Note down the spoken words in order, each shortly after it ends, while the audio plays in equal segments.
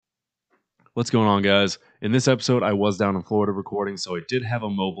What's going on, guys? In this episode, I was down in Florida recording, so I did have a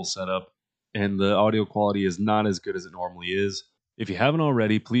mobile setup, and the audio quality is not as good as it normally is. If you haven't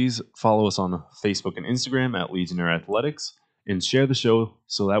already, please follow us on Facebook and Instagram at Legionnaire Athletics, and share the show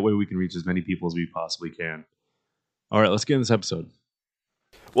so that way we can reach as many people as we possibly can. All right, let's get in this episode.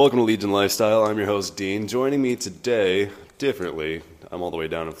 Welcome to Legion Lifestyle. I'm your host, Dean. Joining me today, differently, I'm all the way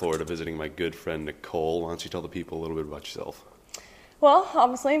down in Florida visiting my good friend, Nicole. Why don't you tell the people a little bit about yourself? Well,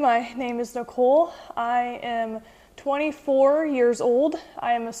 obviously, my name is Nicole. I am 24 years old.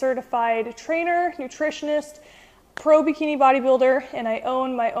 I am a certified trainer, nutritionist, pro bikini bodybuilder, and I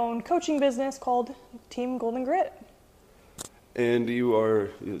own my own coaching business called Team Golden Grit. And you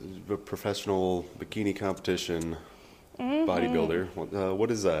are a professional bikini competition bodybuilder. What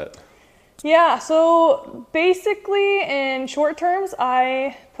is that? Yeah, so basically, in short terms,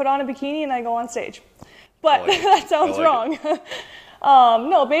 I put on a bikini and I go on stage. But that sounds wrong.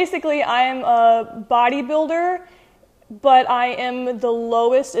 No, basically, I am a bodybuilder, but I am the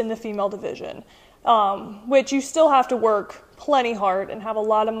lowest in the female division, which you still have to work plenty hard and have a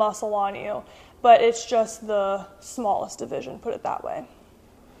lot of muscle on you, but it's just the smallest division, put it that way.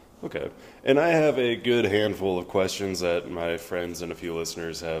 Okay. And I have a good handful of questions that my friends and a few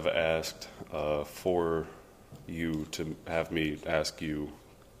listeners have asked for you to have me ask you.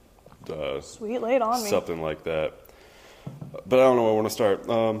 Sweet, lay it on me. Something like that. But I don't know where I want to start.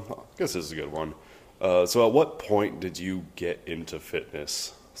 I guess this is a good one. So at what point did you get into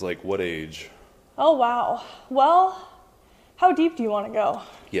fitness? It's like, what age? Oh, wow. Well, how deep do you want to go?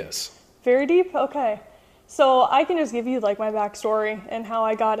 Yes. Very deep? Okay. So I can just give you like my backstory and how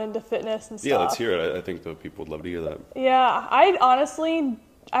I got into fitness and stuff. Yeah, let's hear it. I think the people would love to hear that. Yeah, I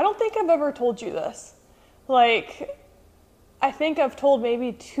don't think I've ever told you this. Like, I think I've told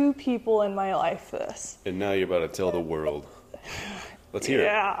maybe 2 people in my life this. And now you're about to tell the world. Let's hear it.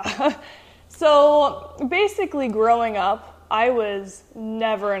 Yeah. So basically growing up, I was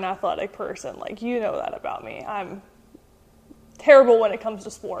never an athletic person. Like, you know that about me. I'm terrible when it comes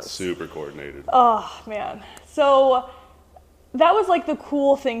to sports. Super coordinated. Oh, man. So that was like the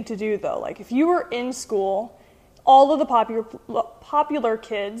cool thing to do, though. Like, if you were in school, all of the popular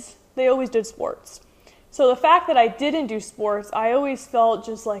kids, they always did sports. So the fact that I didn't do sports, I always felt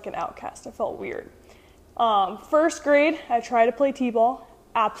just like an outcast. I felt weird. First grade, I tried to play t-ball.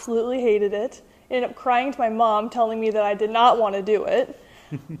 Absolutely hated it. Ended up crying to my mom, telling me that I did not want to do it.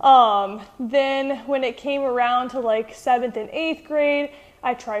 Then when it came around to like 7th and 8th grade,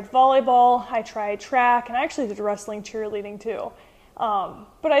 I tried volleyball, I tried track, and I actually did wrestling, cheerleading too.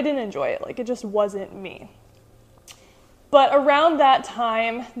 But I didn't enjoy it. Like, it just wasn't me. But around that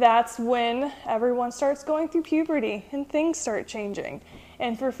time, that's when everyone starts going through puberty and things start changing.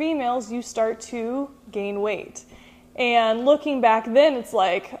 And for females, you start to gain weight. And looking back then, it's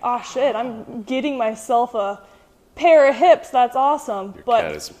like, oh shit, I'm getting myself a pair of hips. That's awesome. Your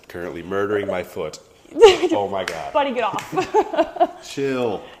cat is currently murdering my foot. Oh my god. Buddy, get off.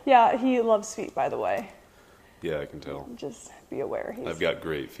 Chill. Yeah, he loves feet, by the way. Yeah, I can tell. Just be aware. I've got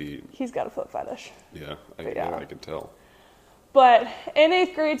great feet. He's got a foot fetish. Yeah, I can tell. But in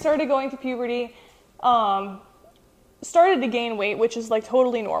 8th grade, started going through puberty, started to gain weight, which is like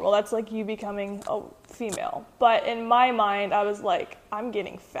totally normal. That's like you becoming a female. But in my mind, I was like, I'm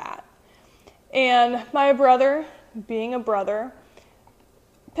getting fat. And my brother, being a brother,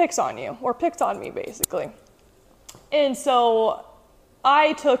 picks on you, or picks on me, basically. And so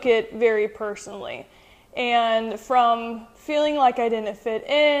I took it very personally. And from feeling like I didn't fit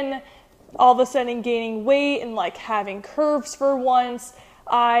in, all of a sudden gaining weight and like having curves for once,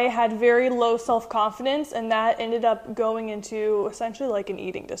 I had very low self-confidence, and that ended up going into essentially like an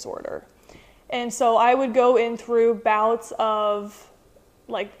eating disorder. And so I would go in through bouts of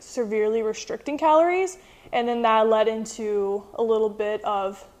like severely restricting calories, and then that led into a little bit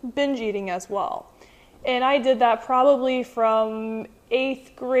of binge eating as well. And I did that probably from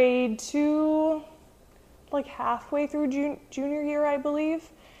 8th grade to like halfway through junior year, I believe.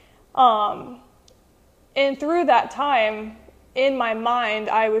 And through that time, in my mind,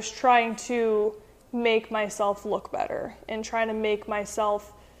 I was trying to make myself look better and trying to make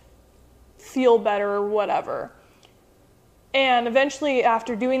myself feel better or whatever. And eventually,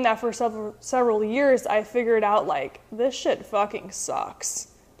 after doing that for several years, I figured out, like, this shit fucking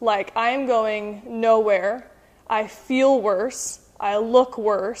sucks. Like, I am going nowhere. I feel worse. I look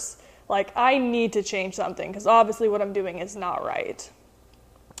worse. Like, I need to change something because obviously what I'm doing is not right.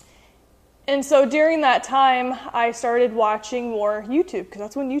 And so during that time, I started watching more YouTube, because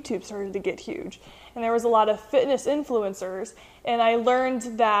that's when YouTube started to get huge. And there was a lot of fitness influencers, and I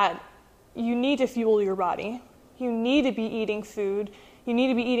learned that you need to fuel your body. You need to be eating food. You need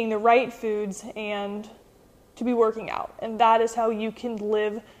to be eating the right foods and to be working out. And that is how you can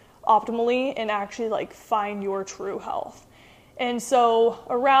live optimally and actually like find your true health. And so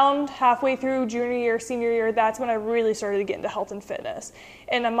around halfway through junior year, senior year, that's when I really started to get into health and fitness.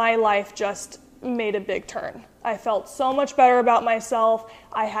 And my life just made a big turn. I felt so much better about myself.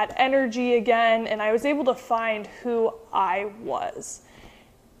 I had energy again, and I was able to find who I was.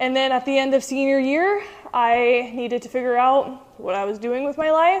 And then at the end of senior year, I needed to figure out what I was doing with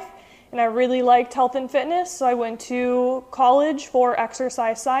my life. And I really liked health and fitness, so I went to college for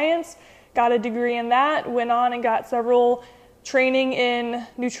exercise science, got a degree in that, went on and got several training in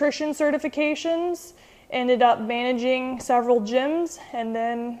nutrition certifications, ended up managing several gyms, and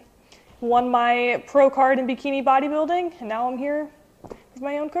then won my pro card in bikini bodybuilding, and now I'm here with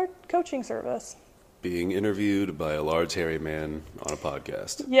my own coaching service. Being interviewed by a large hairy man on a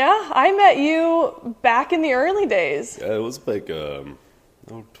podcast. Yeah, I met you back in the early days. Yeah, it was like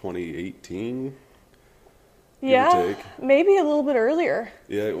 2018. Yeah, maybe a little bit earlier.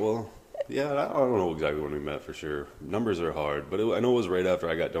 Yeah, well, yeah, I don't know exactly when we met for sure. Numbers are hard, but I know it was right after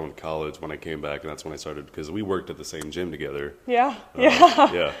I got done with college when I came back, and that's when I started, because we worked at the same gym together. Yeah,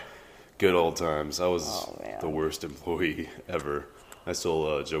 Yeah, good old times. I was the worst employee ever. I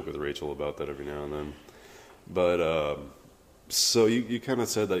still joke with Rachel about that every now and then. But so you kind of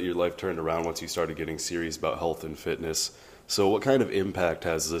said that your life turned around once you started getting serious about health and fitness. So what kind of impact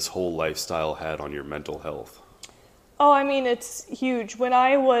has this whole lifestyle had on your mental health? Oh, I mean, it's huge. When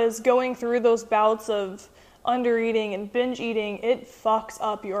I was going through those bouts of undereating and binge eating, it fucks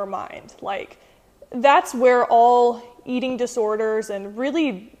up your mind. Like, that's where all eating disorders and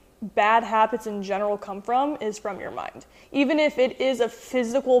really bad habits in general come from, is from your mind. Even if it is a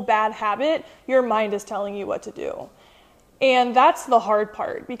physical bad habit, your mind is telling you what to do. And that's the hard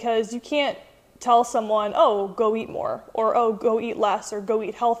part, because you can't tell someone, oh, go eat more, or oh, go eat less, or go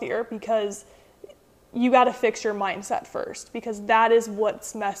eat healthier, because you got to fix your mindset first, because that is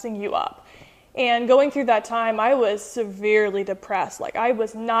what's messing you up. And going through that time, I was severely depressed. Like, I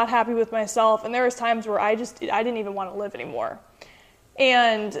was not happy with myself, and there was times where I didn't even want to live anymore.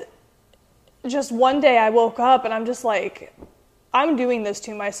 And just one day I woke up and I'm just like, I'm doing this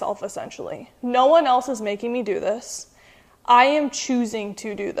to myself, essentially. No one else is making me do this. I am choosing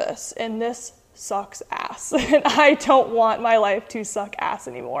to do this, and this sucks ass. And I don't want my life to suck ass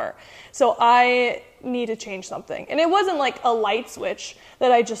anymore. So I need to change something. And it wasn't like a light switch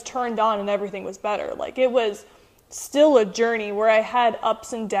that I just turned on and everything was better. Like, it was still a journey where I had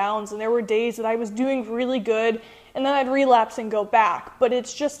ups and downs, and there were days that I was doing really good, and then I'd relapse and go back. But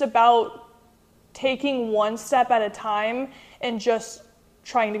it's just about taking one step at a time and just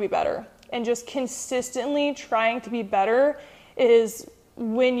trying to be better. And just consistently trying to be better is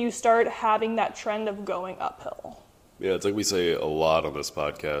when you start having that trend of going uphill. Yeah, it's like we say a lot on this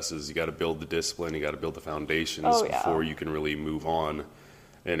podcast, is you got to build the discipline, you got to build the foundations before you can really move on.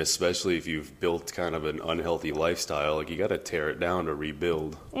 And especially if you've built kind of an unhealthy lifestyle, like, you got to tear it down to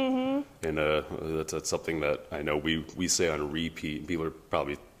rebuild. Mm-hmm. And that's something that I know we say on repeat. People are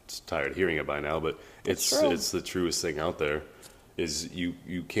probably tired of hearing it by now, but it's the truest thing out there. Is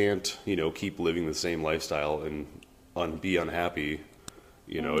you can't keep living the same lifestyle and be unhappy.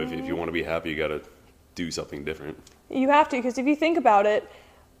 If you want to be happy, you got to do something different. You have to, because if you think about it,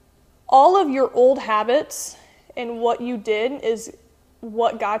 all of your old habits and what you did is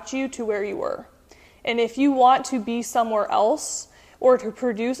what got you to where you were. And if you want to be somewhere else or to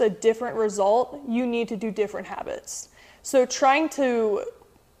produce a different result, you need to do different habits. So trying to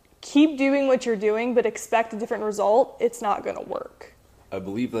keep doing what you're doing but expect a different result, it's not going to work. I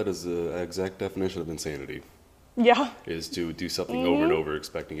believe that is the exact definition of insanity. Yeah. Is to do something over and over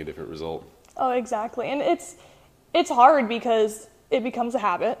expecting a different result. Oh, exactly. And it's hard because it becomes a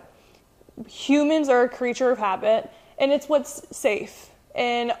habit. Humans are a creature of habit, and it's what's safe.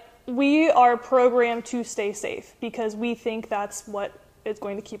 And we are programmed to stay safe because we think that's what is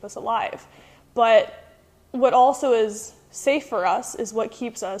going to keep us alive. But what also is safe for us is what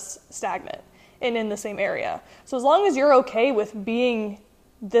keeps us stagnant and in the same area. So as long as you're okay with being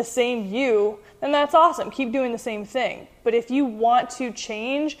the same you, then that's awesome. Keep doing the same thing. But if you want to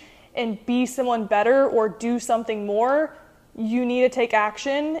change and be someone better or do something more, you need to take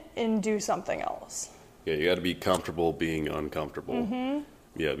action and do something else. Yeah, you got to be comfortable being uncomfortable. Mm-hmm.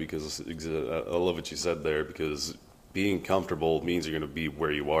 Yeah, because I love what you said there, because being comfortable means you're going to be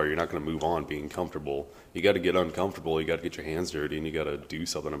where you are. You're not going to move on being comfortable. You got to get uncomfortable. You got to get your hands dirty, and you got to do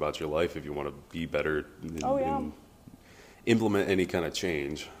something about your life if you want to be better and implement any kind of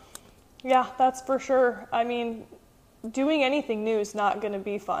change. Yeah, that's for sure. I mean, doing anything new is not going to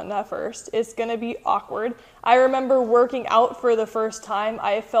be fun at first. It's going to be awkward. I remember working out for the first time.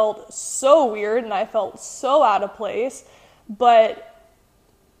 I felt so weird and I felt so out of place, but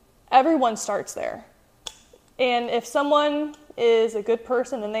everyone starts there. And if someone is a good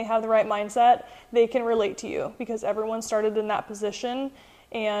person and they have the right mindset, they can relate to you because everyone started in that position.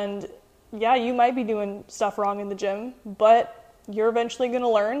 And yeah, you might be doing stuff wrong in the gym, but you're eventually going to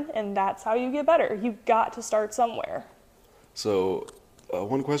learn, and that's how you get better. You've got to start somewhere. So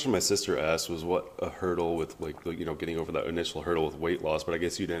one question my sister asked was what a hurdle with, like, you know, getting over that initial hurdle with weight loss, but I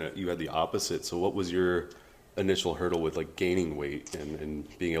guess you didn't. You had the opposite. So what was your initial hurdle with, like, gaining weight and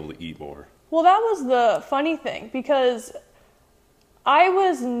being able to eat more? Well, that was the funny thing, because I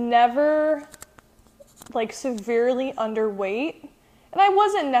was never, like, severely underweight, and I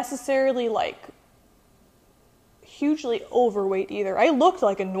wasn't necessarily, like, hugely overweight either. I looked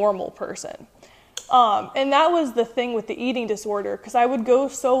like a normal person. And that was the thing with the eating disorder, because I would go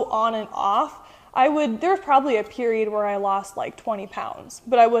so on and off. There was probably a period where I lost like 20 pounds,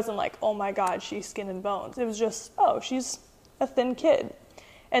 but I wasn't like, oh my God, she's skin and bones. It was just, oh, she's a thin kid.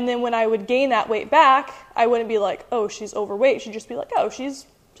 And then when I would gain that weight back, I wouldn't be like, oh, she's overweight. She'd just be like, oh, she's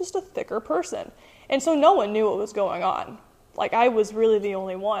just a thicker person. And so no one knew what was going on. Like, I was really the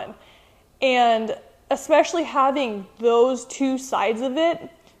only one. And especially having those two sides of it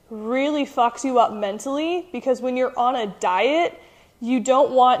really fucks you up mentally, because when you're on a diet, you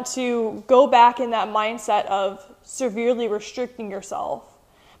don't want to go back in that mindset of severely restricting yourself.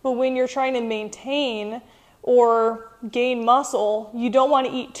 But when you're trying to maintain or gain muscle, you don't want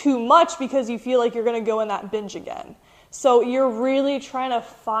to eat too much because you feel like you're going to go in that binge again. So you're really trying to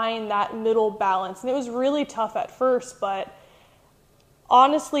find that middle balance. And it was really tough at first, but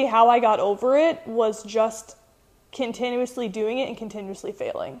honestly, how I got over it was just continuously doing it and continuously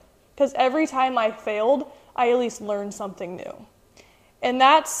failing. Because every time I failed, I at least learned something new. And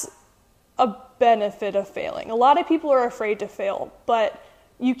that's a benefit of failing. A lot of people are afraid to fail, but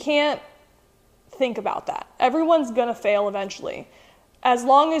you can't think about that. Everyone's going to fail eventually. As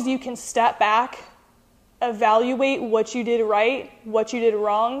long as you can step back, evaluate what you did right, what you did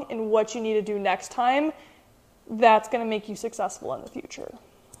wrong, and what you need to do next time, that's going to make you successful in the future.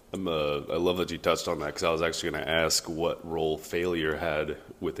 I love that you touched on that, because I was actually going to ask what role failure had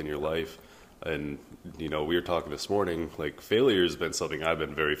within your life. And, you know, we were talking this morning, like, failure has been something I've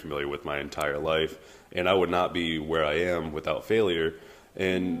been very familiar with my entire life, and I would not be where I am without failure.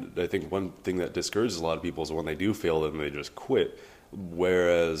 And I think one thing that discourages a lot of people is when they do fail, then they just quit.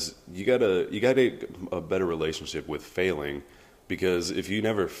 Whereas you gotta a better relationship with failing, because if you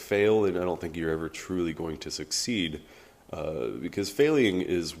never fail, then I don't think you're ever truly going to succeed. Because failing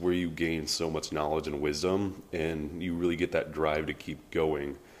is where you gain so much knowledge and wisdom, and you really get that drive to keep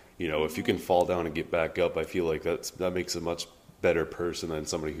going. You know, if you can fall down and get back up, I feel like that makes a much better person than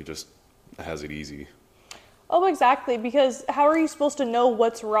somebody who just has it easy. Oh, exactly, because how are you supposed to know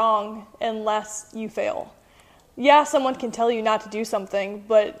what's wrong unless you fail? Yeah, someone can tell you not to do something,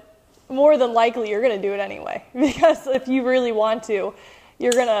 but more than likely you're going to do it anyway. Because if you really want to,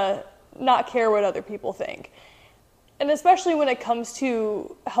 you're going to not care what other people think. And especially when it comes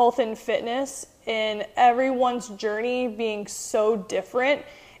to health and fitness and everyone's journey being so different,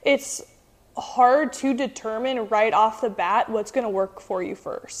 it's hard to determine right off the bat what's going to work for you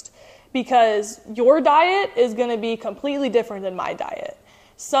first. Because your diet is going to be completely different than my diet.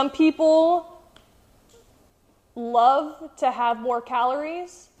 Some people love to have more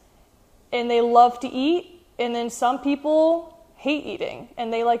calories and they love to eat, and then some people hate eating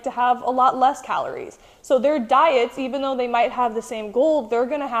and they like to have a lot less calories. So their diets, even though they might have the same goal, they're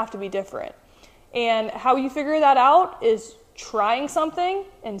going to have to be different. And how you figure that out is trying something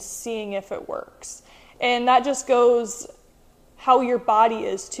and seeing if it works. And that just goes how your body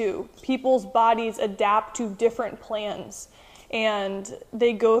is too. People's bodies adapt to different plans and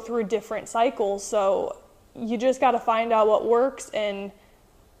they go through different cycles. So you just got to find out what works. And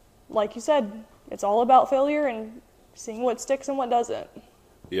like you said, it's all about failure and seeing what sticks and what doesn't.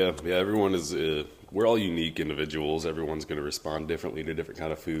 Yeah, everyone is, we're all unique individuals. Everyone's going to respond differently to different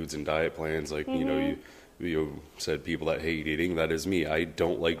kind of foods and diet plans. Like, you know, you said people that hate eating. That is me. I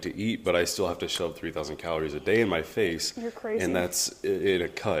don't like to eat, but I still have to shove 3,000 calories a day in my face. You're crazy. And that's in a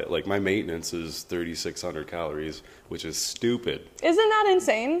cut. Like, my maintenance is 3,600 calories, which is stupid. Isn't that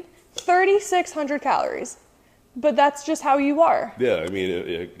insane? 3,600 calories. But that's just how you are. Yeah, I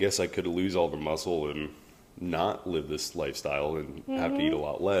mean, I guess I could lose all the muscle and not live this lifestyle and have to eat a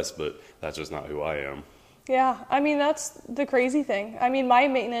lot less, but that's just not who I am. Yeah, I mean, that's the crazy thing. I mean, my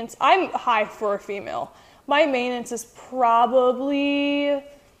maintenance, I'm high for a female. My maintenance is probably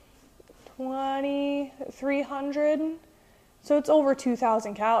 2,300. So it's over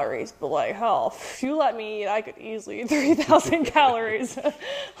 2,000 calories, but like, hell, if you let me eat, I could easily eat 3,000 calories.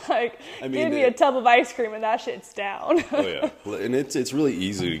 Like, give me a tub of ice cream and that shit's down. Oh yeah, and it's really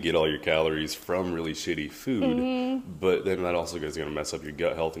easy to get all your calories from really shitty food, but then that also is going to mess up your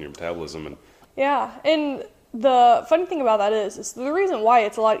gut health and your metabolism. And yeah, and the funny thing about that is the reason why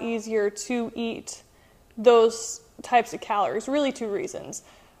it's a lot easier to eat those types of calories, really 2 reasons.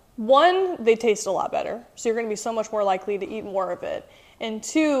 One, they taste a lot better, so you're going to be so much more likely to eat more of it. And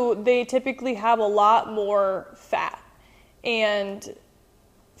 2, they typically have a lot more fat. And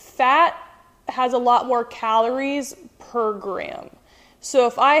fat has a lot more calories per gram. So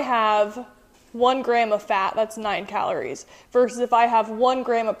if I have 1 gram of fat, that's 9 calories, versus if I have 1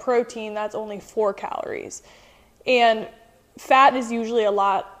 gram of protein, that's only 4 calories. And fat is usually a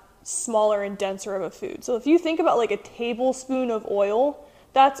lot smaller and denser of a food. So if you think about like a tablespoon of oil,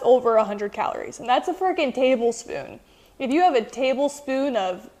 that's over 100 calories. And that's a freaking tablespoon. If you have a tablespoon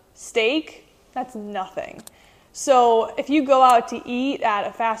of steak, that's nothing. So if you go out to eat at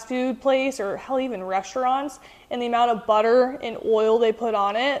a fast food place or hell, even restaurants, and the amount of butter and oil they put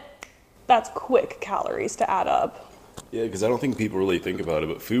on it, that's quick calories to add up. Yeah, because I don't think people really think about it,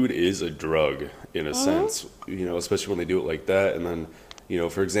 but food is a drug in a sense, especially when they do it like that. And then,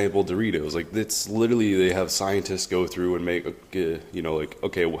 for example, Doritos, like it's literally, they have scientists go through and make,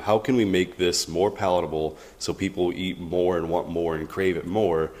 okay, well, how can we make this more palatable so people eat more and want more and crave it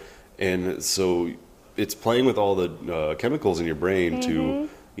more? And so it's playing with all the chemicals in your brain to,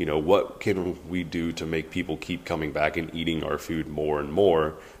 what can we do to make people keep coming back and eating our food more and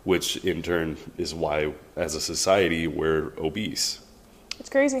more, which in turn is why, as a society, we're obese. It's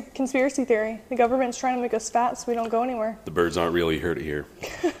crazy. Conspiracy theory. The government's trying to make us fat so we don't go anywhere. The birds aren't really here to hear.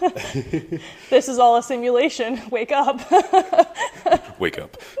 This is all a simulation. Wake up. Wake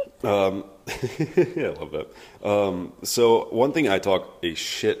up. Yeah, I love that. So one thing I talk a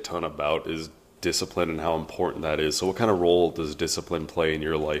shit ton about is discipline and how important that is. So what kind of role does discipline play in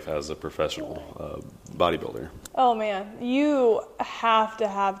your life as a professional bodybuilder? Oh man, you have to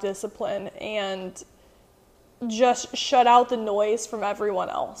have discipline and just shut out the noise from everyone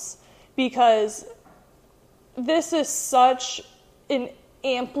else, because this is such an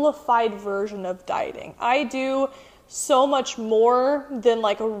amplified version of dieting. I do so much more than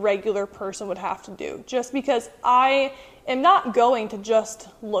like a regular person would have to do, just because I am not going to just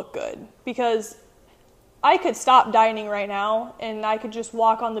look good, because I could stop dieting right now and I could just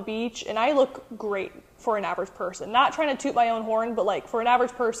walk on the beach and I look great for an average person. Not trying to toot my own horn, but like for an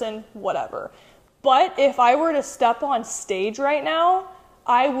average person, whatever. But if I were to step on stage right now,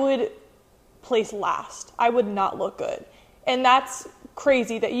 I would place last. I would not look good. And that's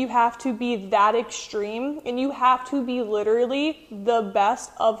crazy that you have to be that extreme, and you have to be literally the best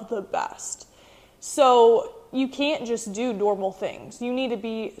of the best. So you can't just do normal things. You need to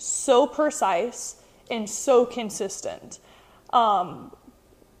be so precise and so consistent.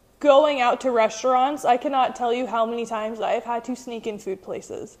 Going out to restaurants, I cannot tell you how many times I have had to sneak in food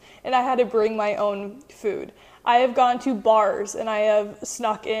places, and I had to bring my own food. I have gone to bars, and I have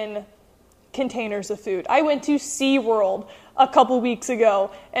snuck in containers of food. I went to SeaWorld a couple weeks ago,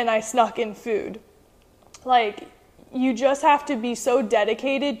 and I snuck in food. Like, you just have to be so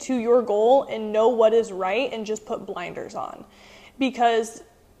dedicated to your goal and know what is right and just put blinders on. Because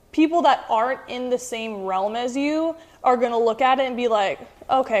people that aren't in the same realm as you are going to look at it and be like,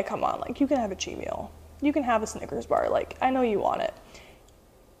 okay, come on, like, you can have a cheat meal. You can have a Snickers bar. Like, I know you want it.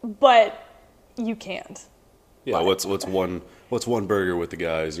 But you can't. Yeah, what's one burger with the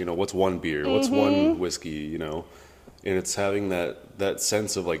guys? What's one beer? What's one whiskey? And it's having that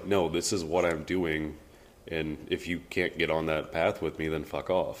sense of like, no, this is what I'm doing, and if you can't get on that path with me, then fuck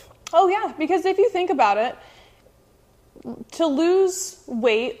off. Oh yeah, because if you think about it, to lose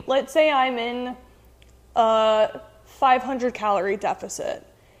weight, let's say I'm in a 500 calorie deficit.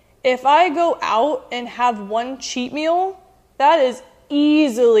 If I go out and have one cheat meal, that is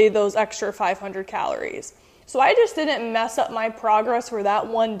easily those extra 500 calories. So I just didn't mess up my progress for that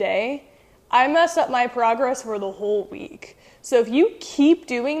one day. I messed up my progress for the whole week. So if you keep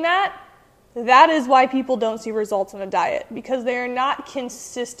doing that, that is why people don't see results on a diet, because they're not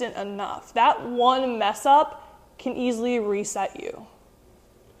consistent enough. That one mess up can easily reset you.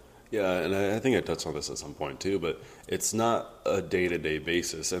 Yeah, and I think I touched on this at some point too, but it's not a day-to-day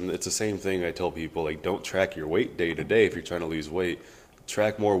basis. And it's the same thing I tell people, like, don't track your weight day-to-day if you're trying to lose weight.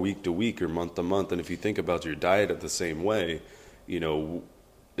 Track more week-to-week or month-to-month. And if you think about your diet the same way,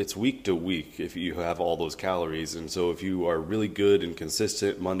 it's week-to-week if you have all those calories. And so if you are really good and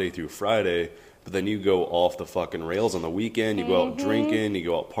consistent Monday through Friday, But then you go off the fucking rails on the weekend. You go out drinking, you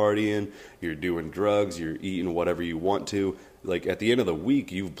go out partying, you're doing drugs, you're eating whatever you want to. Like, at the end of the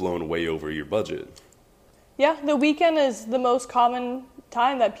week, you've blown way over your budget. Yeah, the weekend is the most common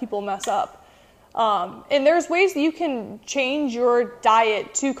time that people mess up. And there's ways that you can change your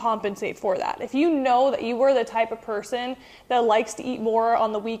diet to compensate for that. If you know that you are the type of person that likes to eat more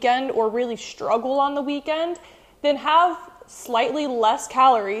on the weekend or really struggle on the weekend, then have slightly less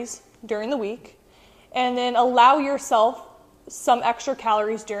calories during the week and then allow yourself some extra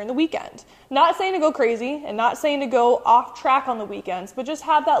calories during the weekend. Not saying to go crazy and not saying to go off track on the weekends, but just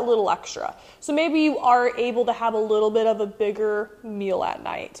have that little extra. So maybe you are able to have a little bit of a bigger meal at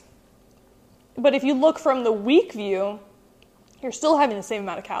night. But if you look from the week view, you're still having the same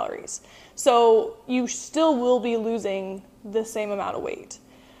amount of calories. So you still will be losing the same amount of weight.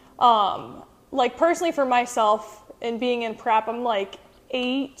 Like personally for myself and being in prep, I'm like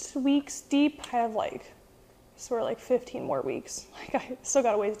 8 weeks deep. I have like 15 more weeks. Like I still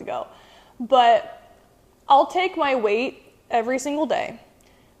got a ways to go. But I'll take my weight every single day.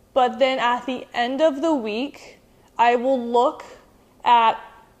 But then at the end of the week, I will look at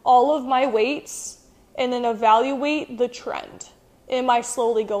all of my weights and then evaluate the trend. Am I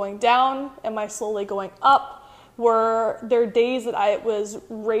slowly going down? Am I slowly going up? Were there days that I was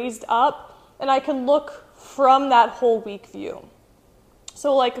raised up? And I can look from that whole week view.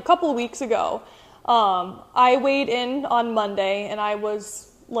 So like a couple of weeks ago, I weighed in on Monday and I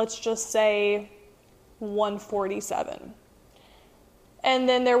was, let's just say, 147. And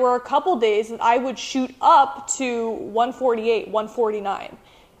then there were a couple days that I would shoot up to 148, 149.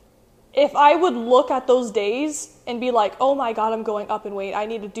 If I would look at those days and be like, oh my God, I'm going up in weight, I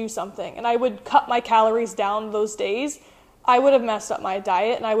need to do something, and I would cut my calories down those days, I would have messed up my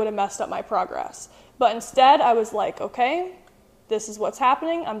diet and I would have messed up my progress. But instead, I was like, okay, this is what's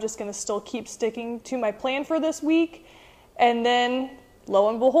happening. I'm just going to still keep sticking to my plan for this week. And then, lo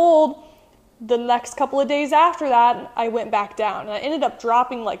and behold, the next couple of days after that, I went back down. And I ended up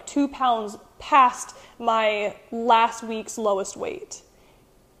dropping like 2 pounds past my last week's lowest weight.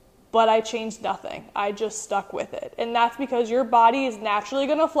 But I changed nothing. I just stuck with it. And that's because your body is naturally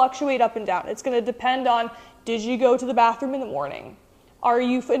going to fluctuate up and down. It's going to depend on, did you go to the bathroom in the morning? Are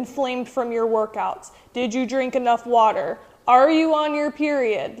you inflamed from your workouts? Did you drink enough water? Are you on your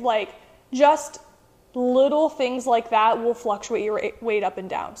period? Like, just little things like that will fluctuate your weight up and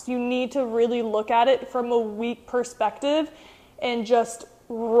down. So you need to really look at it from a week perspective and just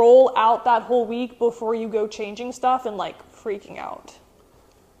roll out that whole week before you go changing stuff and like freaking out.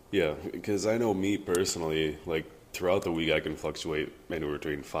 Yeah, because I know me personally, like throughout the week I can fluctuate anywhere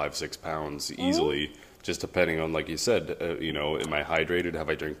between 5-6 pounds easily, just depending on, like you said, am I hydrated? Have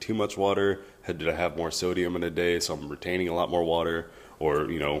I drank too much water? Did I have more sodium in a day, so I'm retaining a lot more water? Or,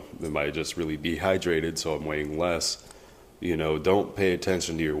 am I just really dehydrated, so I'm weighing less? Don't pay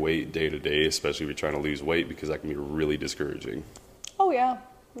attention to your weight day to day, especially if you're trying to lose weight, because that can be really discouraging. Oh, yeah.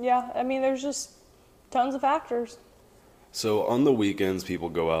 Yeah, I mean, there's just tons of factors. So on the weekends, people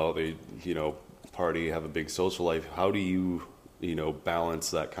go out, they, party, have a big social life. How do you,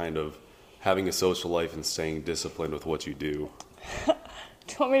 balance that kind of having a social life and staying disciplined with what you do? Do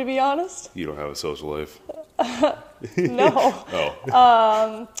you want me to be honest? You don't have a social life? No.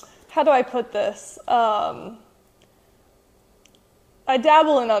 Oh. How do I put this? I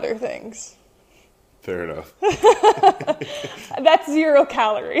dabble in other things. Fair enough. That's 0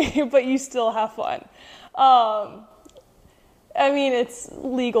 calorie, but you still have fun. I mean, it's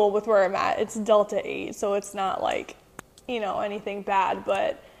legal with where I'm at. It's Delta 8, so it's not like, anything bad.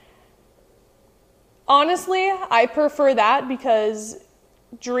 But honestly, I prefer that because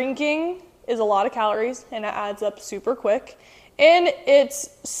drinking is a lot of calories and it adds up super quick. And it's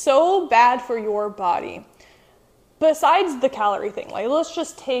so bad for your body. Besides the calorie thing, like let's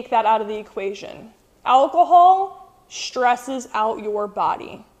just take that out of the equation. Alcohol stresses out your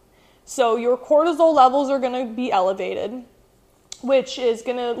body. So your cortisol levels are going to be elevated, which is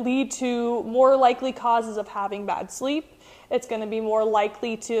going to lead to more likely causes of having bad sleep. It's going to be more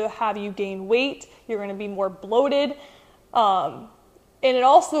likely to have you gain weight. You're going to be more bloated. And it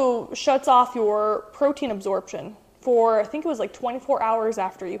also shuts off your protein absorption for, I think it was like 24 hours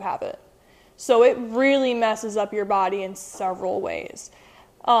after you have it. So it really messes up your body in several ways.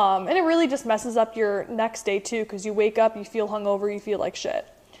 And it really just messes up your next day too, because you wake up, you feel hungover, you feel like shit.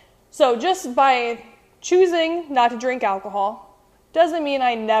 So just by choosing not to drink alcohol doesn't mean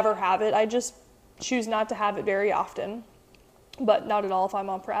I never have it. I just choose not to have it very often, but not at all if I'm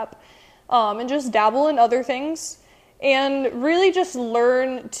on prep. And just dabble in other things and really just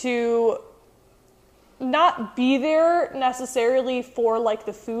learn to not be there necessarily for like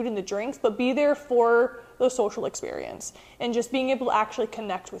the food and the drinks, but be there for the social experience and just being able to actually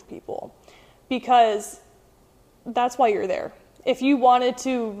connect with people, because that's why you're there. If you wanted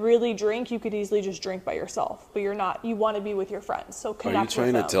to really drink, you could easily just drink by yourself, but you're not. You want to be with your friends, so connect with them. Are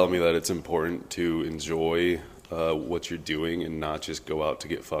you trying to tell me that it's important to enjoy what you're doing and not just go out to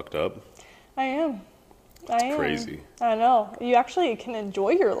get fucked up? I am. Crazy. I know. You actually can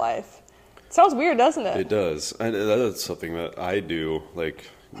enjoy your life. It sounds weird, doesn't it? It does. And that's something that I do. Like,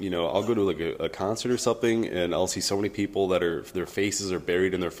 you know, I'll go to like a concert or something, and I'll see so many people that their faces are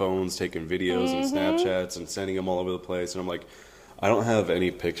buried in their phones, taking videos and Snapchats and sending them all over the place. And I'm like, I don't have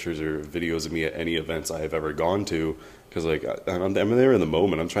any pictures or videos of me at any events I have ever gone to, because like I'm there in the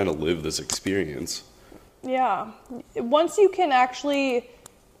moment. I'm trying to live this experience. Yeah. Once you can actually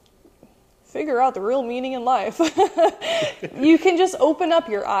figure out the real meaning in life, you can just open up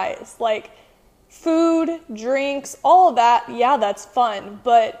your eyes. Like, food, drinks, all of that, yeah, that's fun,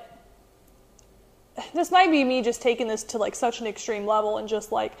 but this might be me just taking this to like such an extreme level and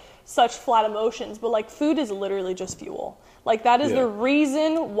just like such flat emotions, but like food is literally just fuel. Like, that is the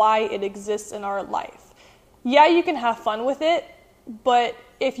reason why it exists in our life. Yeah, you can have fun with it, but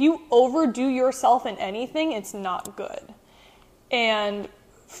if you overdo yourself in anything, it's not good. And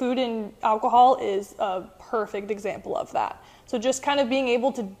food and alcohol is a perfect example of that. So just kind of being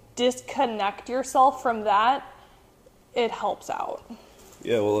able to disconnect yourself from that, it helps out.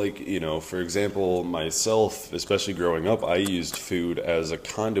 Yeah, well, like, you know, for example, myself, especially growing up, I used food as a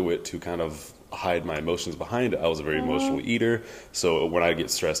conduit to kind of hide my emotions behind it. I was a very emotional eater, so when I get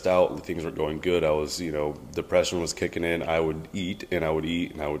stressed out, things weren't going good, I was, you know, depression was kicking in, I would eat, and I would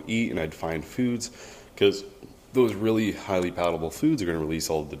eat, and I would eat, and I'd find foods, because those really highly palatable foods are going to release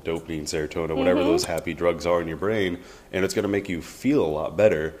all of the dopamine, serotonin, whatever those happy drugs are in your brain, and it's going to make you feel a lot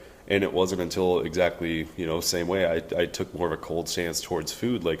better. And it wasn't until exactly, you know, same way I took more of a cold stance towards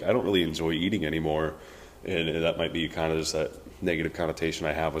food. Like, I don't really enjoy eating anymore, and that might be kind of just that negative connotation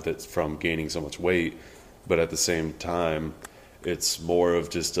I have with it from gaining so much weight. But at the same time, it's more of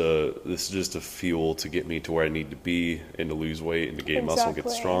just this is just a fuel to get me to where I need to be and to lose weight and to gain muscle and get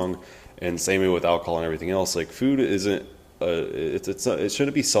strong. And same way with alcohol and everything else. Like, food isn't it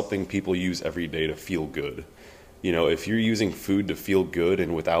shouldn't be something people use every day to feel good. You know, if you're using food to feel good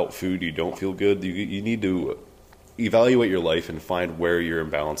and without food you don't feel good, you need to evaluate your life and find where your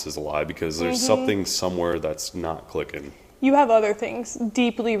imbalances lie, because there's something somewhere that's not clicking. You have other things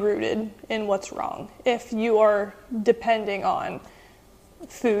deeply rooted in what's wrong if you are depending on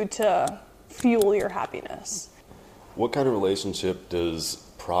food to fuel your happiness. What kind of relationship does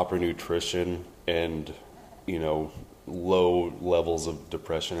proper nutrition and, you know, low levels of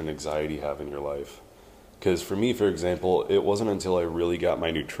depression and anxiety have in your life? Because for me, for example, it wasn't until I really got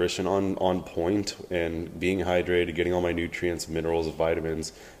my nutrition on point and being hydrated, getting all my nutrients, minerals,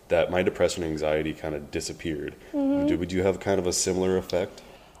 vitamins, that my depression and anxiety kind of disappeared. Would you have kind of a similar effect?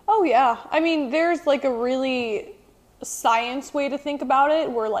 Oh, yeah. I mean, there's like a really science way to think about it,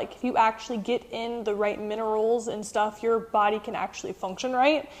 where like if you actually get in the right minerals and stuff, your body can actually function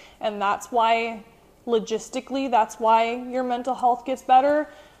right. And that's why, logistically, that's why your mental health gets better.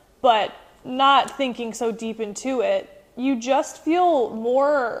 But not thinking so deep into it, you just feel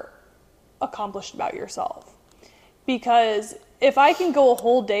more accomplished about yourself. Because if I can go a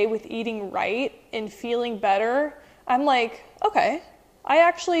whole day with eating right and feeling better, I'm like, okay, I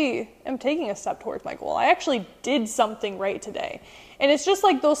actually am taking a step towards my goal. I actually did something right today. And it's just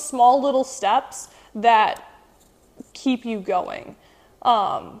like those small little steps that keep you going.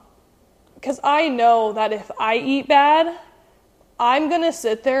 Because I know that if I eat bad, I'm going to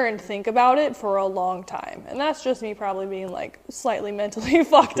sit there and think about it for a long time. And that's just me probably being like slightly mentally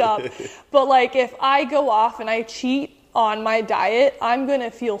fucked up. But like if I go off and I cheat on my diet, I'm going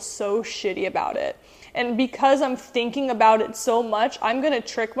to feel so shitty about it. And because I'm thinking about it so much, I'm going to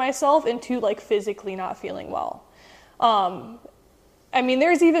trick myself into like physically not feeling well. I mean,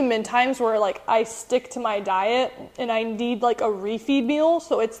 there's even been times where like I stick to my diet and I need like a refeed meal.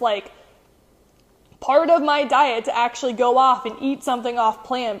 So it's like part of my diet to actually go off and eat something off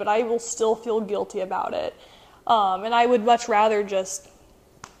plan, but I will still feel guilty about it. And I would much rather just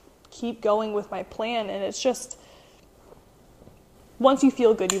keep going with my plan. And it's just, once you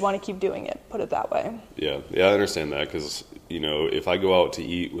feel good, you want to keep doing it, put it that way. Yeah, I understand that, because, you know, if I go out to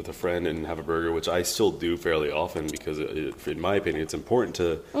eat with a friend and have a burger, which I still do fairly often, because in my opinion, it's important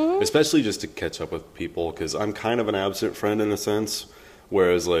to, especially just to catch up with people, because I'm kind of an absent friend in a sense,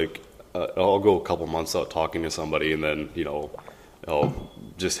 whereas like, I'll go a couple months out talking to somebody, and then, you know, I'll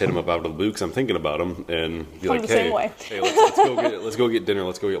just hit them up out of the blue because I'm thinking about them, and be like, hey, let's go get dinner,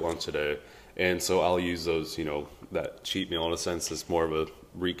 let's go get lunch today. And so I'll use those, that cheat meal in a sense as more of a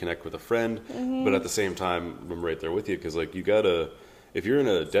reconnect with a friend. But at the same time, I'm right there with you because, like, if you're in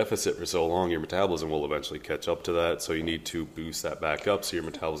a deficit for so long, your metabolism will eventually catch up to that. So you need to boost that back up so your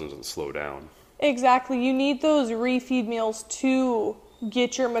metabolism doesn't slow down. Exactly. You need those refeed meals to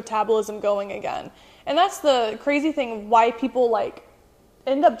get your metabolism going again. And that's the crazy thing why people like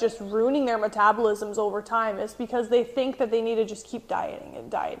end up just ruining their metabolisms over time is because they think that they need to just keep dieting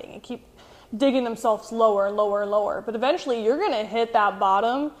and keep digging themselves lower and lower and lower. But eventually you're going to hit that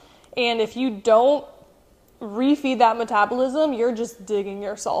bottom. And if you don't refeed that metabolism, you're just digging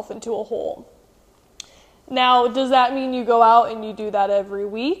yourself into a hole. Now, does that mean you go out and you do that every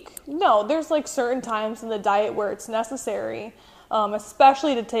week? No, there's like certain times in the diet where it's necessary,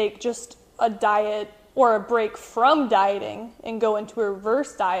 especially to take just a diet or a break from dieting and go into a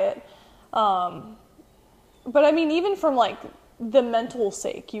reverse diet. But I mean, even from like the mental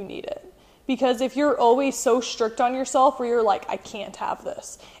sake, you need it. Because if you're always so strict on yourself where you're like, I can't have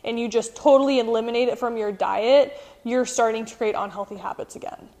this, and you just totally eliminate it from your diet, you're starting to create unhealthy habits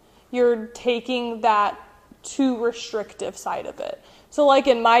again. You're taking that too restrictive side of it. So like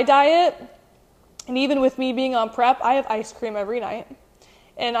in my diet, and even with me being on prep, I have ice cream every night.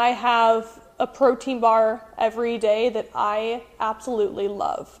 And I have a protein bar every day that I absolutely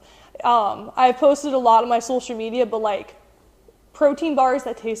love. I've posted a lot on my social media, but like protein bars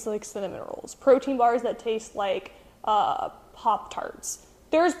that taste like cinnamon rolls, protein bars that taste like Pop-Tarts.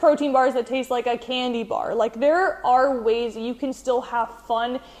 There's protein bars that taste like a candy bar. Like there are ways you can still have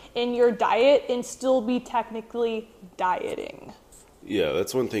fun in your diet and still be technically dieting. Yeah,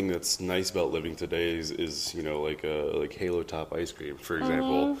 that's one thing that's nice about living today is like Halo Top ice cream, for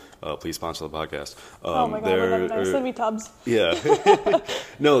example. Please sponsor the podcast. Oh my God, nice. Send me tubs. Yeah.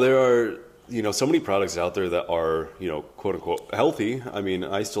 No, there are so many products out there that are quote unquote healthy. I mean,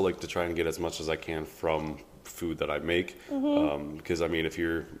 I still like to try and get as much as I can from food that I make because I mean, if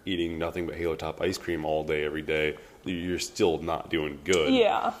you're eating nothing but Halo Top ice cream all day every day, you're still not doing good.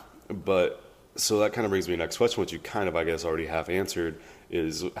 Yeah. But so that kind of brings me to the next question, which you kind of, I guess, already half answered,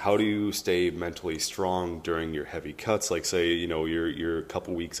 is how do you stay mentally strong during your heavy cuts? Like, say, you're a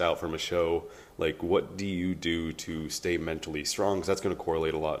couple weeks out from a show. Like, what do you do to stay mentally strong? Because that's going to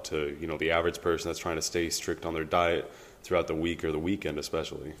correlate a lot to, the average person that's trying to stay strict on their diet throughout the week or the weekend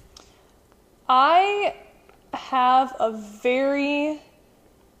especially. I have a very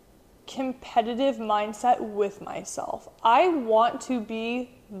competitive mindset with myself. I want to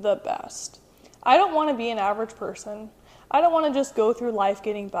be the best. I don't want to be an average person. I don't want to just go through life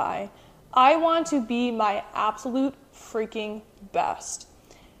getting by. I want to be my absolute freaking best.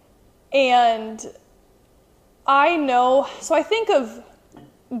 And I think of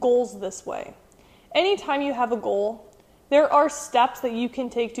goals this way. Anytime you have a goal, there are steps that you can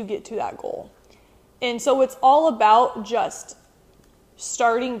take to get to that goal. And so it's all about just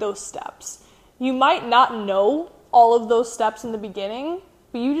starting those steps. You might not know all of those steps in the beginning,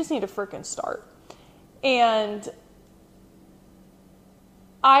 but you just need to freaking start. And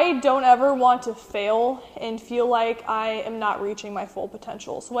I don't ever want to fail and feel like I am not reaching my full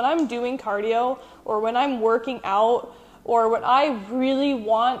potential. So when I'm doing cardio or when I'm working out or when I really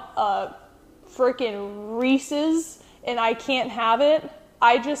want a freaking Reese's and I can't have it,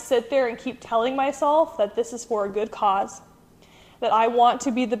 I just sit there and keep telling myself that this is for a good cause, that I want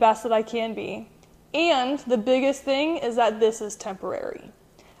to be the best that I can be. And the biggest thing is that this is temporary.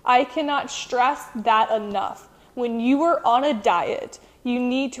 I cannot stress that enough. When you are on a diet, you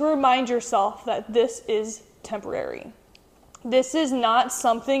need to remind yourself that this is temporary. This is not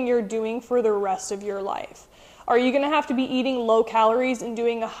something you're doing for the rest of your life. Are you going to have to be eating low calories and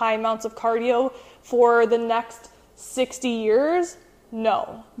doing high amounts of cardio for the next 60 years?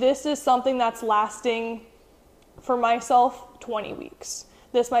 No. This is something that's lasting, for myself, 20 weeks.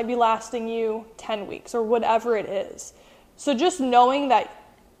 This might be lasting you 10 weeks or whatever it is. So just knowing that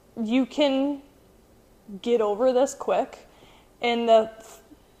you can get over this quick, and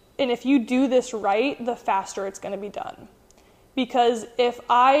if you do this right, the faster it's going to be done. Because if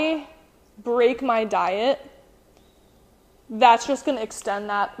I break my diet, that's just going to extend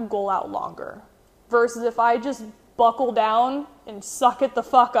that goal out longer. Versus if I just buckle down and suck it the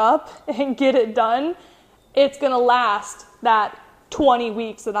fuck up and get it done, it's going to last that 20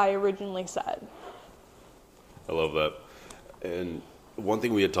 weeks that I originally said. I love that. And one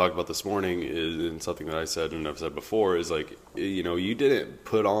thing we had talked about this morning is, and something that I said and I've said before, is like, you didn't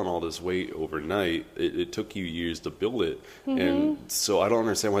put on all this weight overnight. It took you years to build it. Mm-hmm. And so I don't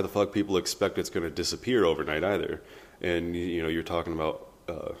understand why the fuck people expect it's going to disappear overnight either. And, you're talking about,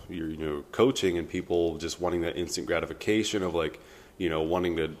 coaching and people just wanting that instant gratification of like,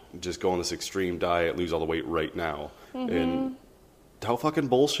 wanting to just go on this extreme diet, lose all the weight right now. And how fucking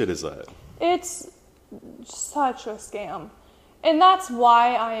bullshit is that? It's such a scam. And that's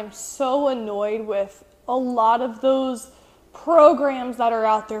why I am so annoyed with a lot of those programs that are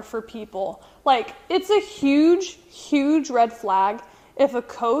out there for people. Like, it's a huge, huge red flag if a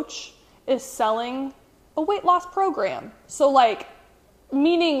coach is selling a weight loss program. So, like,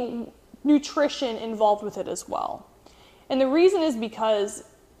 meaning nutrition involved with it as well. And the reason is because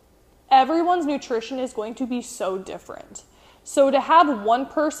everyone's nutrition is going to be so different. So to have one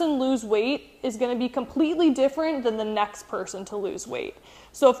person lose weight is going to be completely different than the next person to lose weight.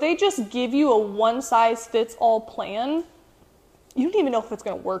 So if they just give you a one-size-fits-all plan, you don't even know if it's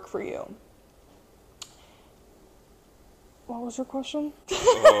going to work for you. What was your question?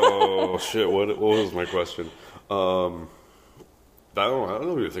 Oh, shit. What was my question? I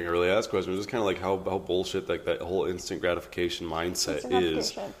don't even think I really asked questions. It's just kind of like how bullshit like that whole instant gratification mindset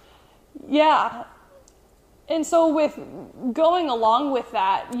is. Yeah. And so with going along with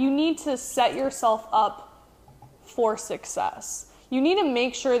that, you need to set yourself up for success. You need to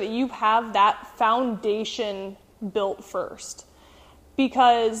make sure that you have that foundation built first.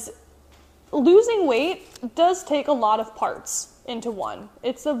 Because losing weight does take a lot of parts into one.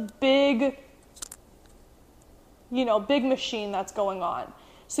 It's a big machine that's going on.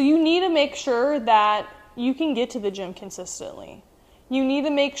 So you need to make sure that you can get to the gym consistently. You need to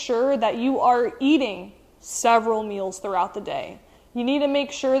make sure that you are eating several meals throughout the day. You need to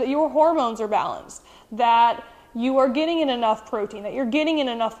make sure that your hormones are balanced, that you are getting in enough protein, that you're getting in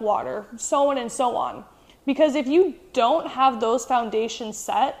enough water, so on and so on. Because if you don't have those foundations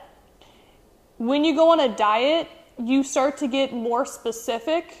set, when you go on a diet, you start to get more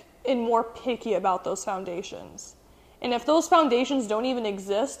specific and more picky about those foundations. And if those foundations don't even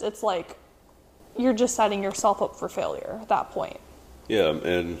exist, it's like you're just setting yourself up for failure at that point. Yeah,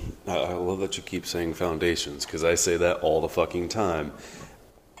 and I love that you keep saying foundations, because I say that all the fucking time.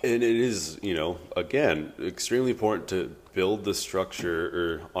 And it is, again, extremely important to build the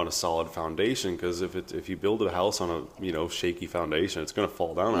structure on a solid foundation, because if you build a house on a, shaky foundation, it's going to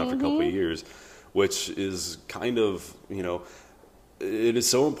fall down after a couple of years, which is kind of, it is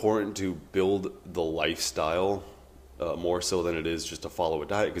so important to build the lifestyle more so than it is just to follow a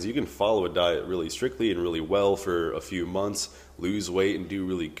diet, because you can follow a diet really strictly and really well for a few months, lose weight and do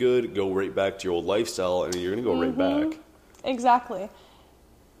really good, go right back to your old lifestyle, and you're going to go right back. Exactly.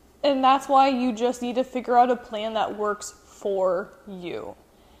 And that's why you just need to figure out a plan that works for you.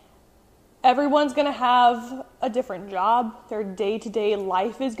 Everyone's going to have a different job. Their day-to-day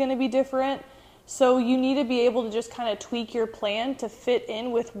life is going to be different. So you need to be able to just kind of tweak your plan to fit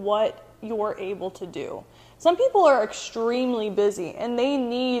in with what you're able to do. Some people are extremely busy and they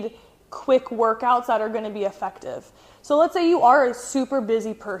need quick workouts that are going to be effective. So let's say you are a super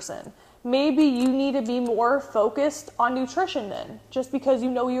busy person. Maybe you need to be more focused on nutrition then, just because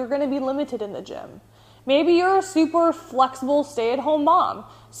you're going to be limited in the gym. Maybe you're a super flexible stay-at-home mom,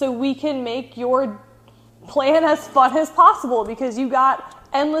 so we can make your plan as fun as possible because you got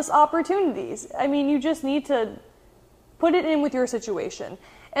endless opportunities. I mean, you just need to put it in with your situation.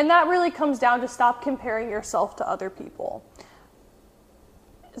 And that really comes down to stop comparing yourself to other people.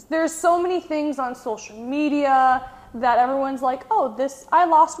 There's so many things on social media that everyone's like, oh, I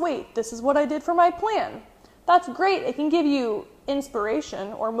lost weight. This is what I did for my plan. That's great. It can give you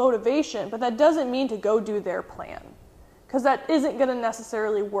inspiration or motivation, but that doesn't mean to go do their plan, because that isn't going to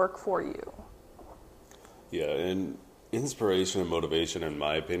necessarily work for you. Yeah, and inspiration and motivation, in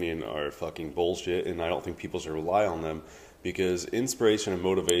my opinion, are fucking bullshit, and I don't think people should rely on them, because inspiration and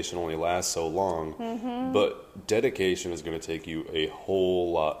motivation only last so long, but dedication is going to take you a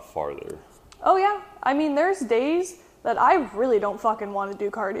whole lot farther. Oh yeah, I mean, there's days that I really don't fucking want to do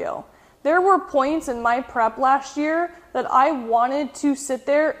cardio. There were points in my prep last year that I wanted to sit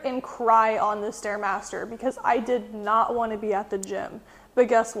there and cry on the Stairmaster because I did not want to be at the gym. But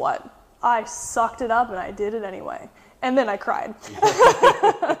guess what? I sucked it up and I did it anyway. And then I cried.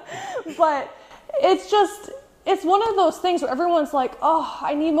 But it's one of those things where everyone's like, oh,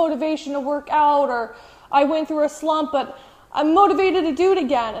 I need motivation to work out, or I went through a slump, but I'm motivated to do it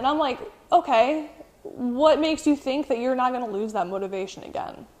again. And I'm like, okay, what makes you think that you're not going to lose that motivation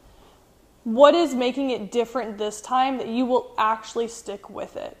again? What is making it different this time that you will actually stick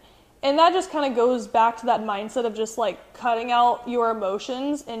with it? And that just kind of goes back to that mindset of just like cutting out your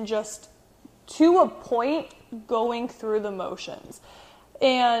emotions and just to a point going through the motions.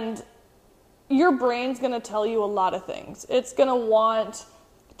 And your brain's going to tell you a lot of things. It's going to want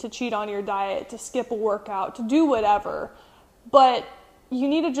to cheat on your diet, to skip a workout, to do whatever. But you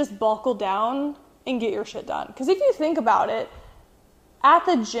need to just buckle down and get your shit done. Because if you think about it, at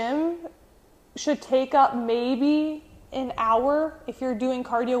the gym should take up maybe an hour. If you're doing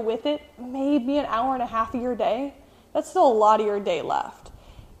cardio with it, maybe an hour and a half of your day. That's still a lot of your day left.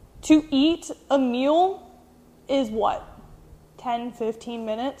 To eat a meal is what? 10, 15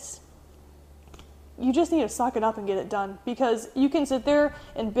 minutes? You just need to suck it up and get it done, because you can sit there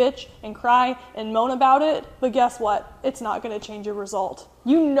and bitch and cry and moan about it, but guess what? It's not going to change your result.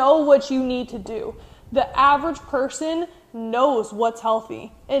 You know what you need to do. The average person knows what's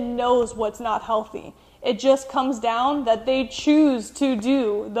healthy and knows what's not healthy. It just comes down that they choose to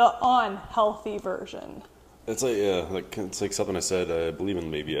do the unhealthy version. It's like, yeah, it's like something I said, I believe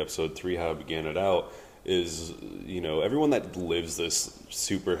in maybe episode 3, how I began it out, is, everyone that lives this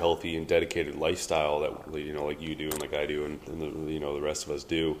super healthy and dedicated lifestyle that, like you do and like I do and the rest of us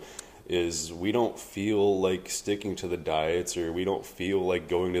do, is we don't feel like sticking to the diets, or we don't feel like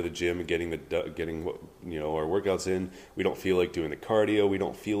going to the gym and getting our workouts in. We don't feel like doing the cardio. We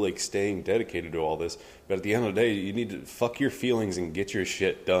don't feel like staying dedicated to all this. But at the end of the day, you need to fuck your feelings and get your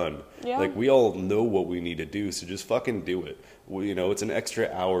shit done. Yeah. Like, we all know what we need to do, so just fucking do it. It's an extra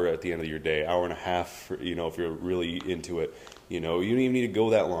hour at the end of your day, hour and a half, if you're really into it. You don't even need to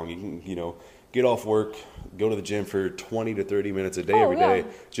go that long. You can, get off work, go to the gym for 20 to 30 minutes a day every day.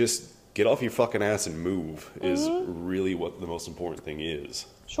 Just get off your fucking ass and move is really what the most important thing is.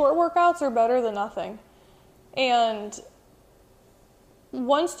 Short workouts are better than nothing. And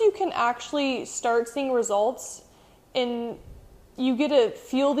once you can actually start seeing results and you get to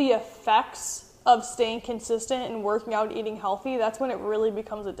feel the effects of staying consistent and working out and eating healthy, that's when it really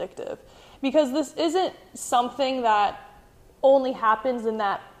becomes addictive. Because this isn't something that only happens in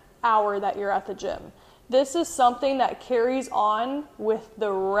that hour that you're at the gym. This is something that carries on with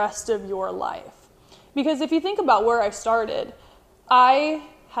the rest of your life. Because if you think about where I started, I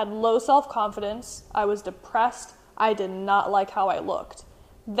had low self-confidence, I was depressed, I did not like how I looked.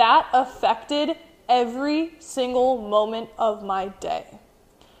 That affected every single moment of my day.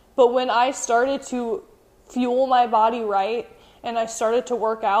 But when I started to fuel my body right, and I started to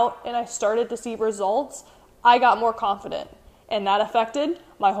work out, and I started to see results, I got more confident. And that affected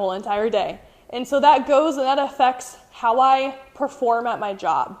my whole entire day. And so that goes and that affects how I perform at my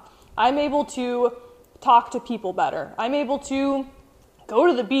job. I'm able to talk to people better. I'm able to go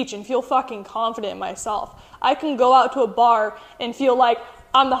to the beach and feel fucking confident in myself. I can go out to a bar and feel like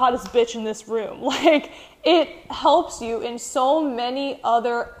I'm the hottest bitch in this room. Like, it helps you in so many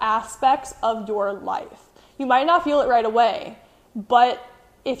other aspects of your life. You might not feel it right away, but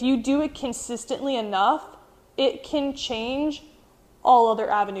if you do it consistently enough, it can change all other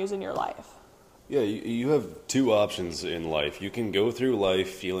avenues in your life. Yeah, you have two options in life. You can go through life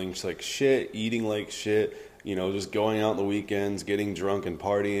feeling like shit, eating like shit, just going out on the weekends, getting drunk and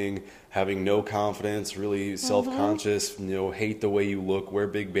partying, having no confidence, really self-conscious, hate the way you look, wear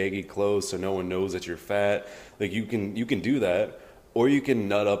big baggy clothes so no one knows that you're fat. Like, you can do that, or you can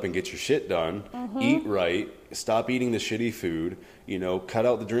nut up and get your shit done, eat right, stop eating the shitty food, cut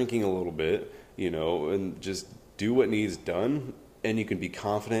out the drinking a little bit, and just do what needs done. And you can be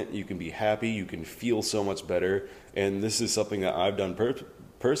confident, you can be happy, you can feel so much better. And this is something that I've done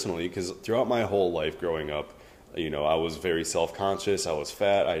personally, because throughout my whole life growing up, I was very self-conscious, I was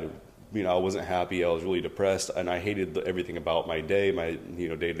fat, I wasn't happy, I was really depressed, and I hated everything about my day, my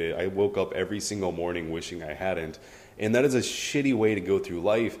day-to-day. I woke up every single morning wishing I hadn't. And that is a shitty way to go through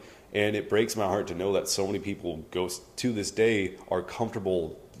life. And it breaks my heart to know that so many people to this day are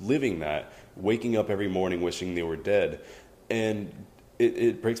comfortable living that, waking up every morning wishing they were dead. And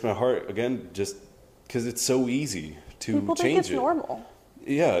it breaks my heart, again, just because it's so easy to people change think it's it. Normal.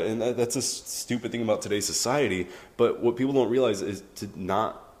 Yeah, and that's a stupid thing about today's society. But what people don't realize is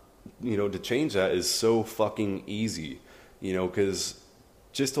to change that is so fucking easy. Because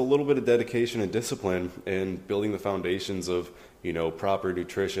just a little bit of dedication and discipline and building the foundations of, proper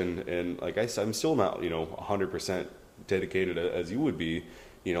nutrition. And like I'm still not, 100% dedicated as you would be.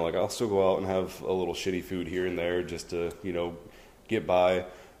 I'll still go out and have a little shitty food here and there just to, get by.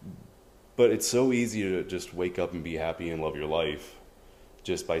 But it's so easy to just wake up and be happy and love your life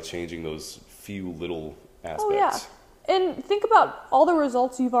just by changing those few little aspects. Oh, yeah. And think about all the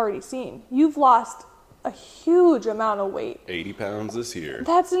results you've already seen. You've lost a huge amount of weight. 80 pounds this year.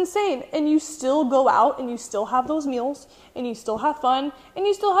 That's insane. And you still go out and you still have those meals and you still have fun and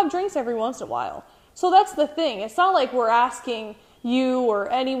you still have drinks every once in a while. So that's the thing. It's not like we're asking you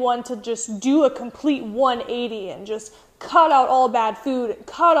or anyone to just do a complete 180 and just cut out all bad food,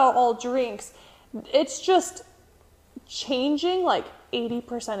 cut out all drinks. It's just changing like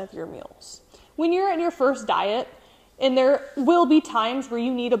 80% of your meals. When you're at your first diet, and there will be times where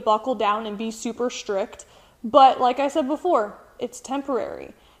you need to buckle down and be super strict, but like I said before, It's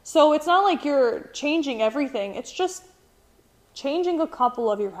temporary. So it's not like you're changing everything. It's just changing a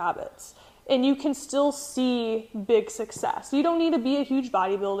couple of your habits. And you can still see big success. You don't need to be a huge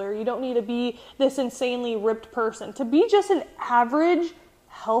bodybuilder. You don't need to be this insanely ripped person. To be just an average,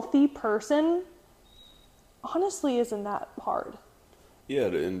 healthy person, honestly, isn't that hard. Yeah,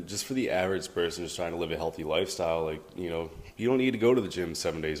 and just for the average person who's trying to live a healthy lifestyle, like, you know, you don't need to go to the gym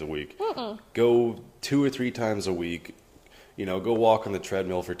 7 days a week. Go 2 or 3 times a week. You know, go walk on the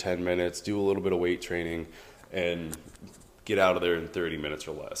treadmill for 10 minutes, do a little bit of weight training, and get out of there in 30 minutes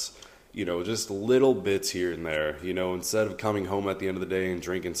or less. You know, just little bits here and there. You know, instead of coming home at the end of the day and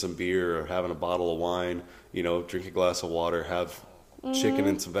drinking some beer or having a bottle of wine, you know, drink a glass of water, have chicken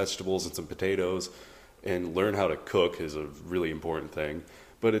and some vegetables and some potatoes, and learn how to cook is a really important thing.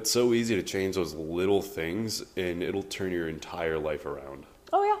 But it's so easy to change those little things, and it'll turn your entire life around.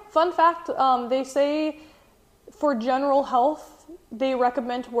 Oh, yeah. Fun fact, they say for general health, they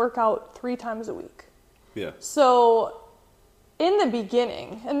recommend to work out 3 times a week. Yeah. So in the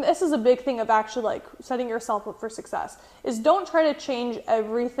beginning, and this is a big thing of actually like setting yourself up for success, is don't try to change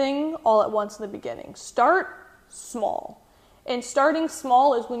everything all at once in the beginning. Start small. And starting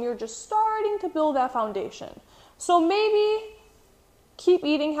small is when you're just starting to build that foundation. So maybe keep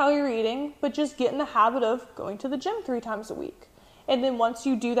eating how you're eating, but just get in the habit of going to the gym 3 times a week. And then once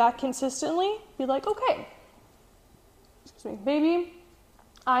you do that consistently, be like, okay, maybe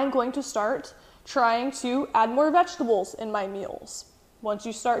I'm going to start trying to add more vegetables in my meals. Once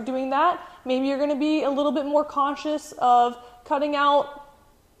you start doing that, maybe you're going to be a little bit more conscious of cutting out,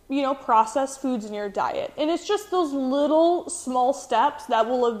 you know, processed foods in your diet. And it's just those little small steps that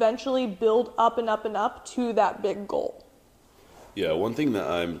will eventually build up and up and up to that big goal. Yeah, one thing that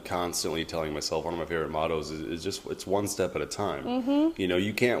I'm constantly telling myself, one of my favorite mottos, is just it's one step at a time. You know,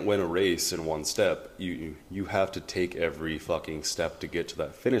 you can't win a race in one step. You have to take every fucking step to get to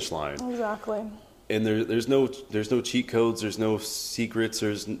that finish line. Exactly. And there's no cheat codes, there's no secrets,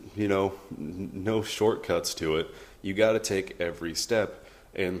 there's, you know, no shortcuts to it. You got to take every step.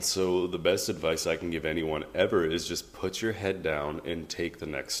 And so the best advice I can give anyone ever is just put your head down and take the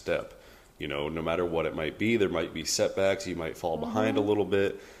next step. You know, no matter what it might be, there might be setbacks, you might fall behind a little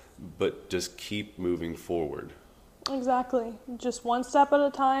bit, but just keep moving forward. Exactly. Just one step at a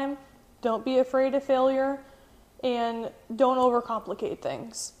time. Don't be afraid of failure, and don't overcomplicate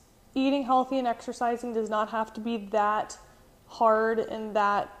things. Eating healthy and exercising does not have to be that hard and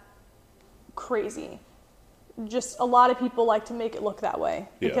that crazy. Just a lot of people like to make it look that way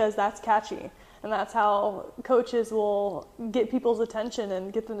because that's catchy. And that's how coaches will get people's attention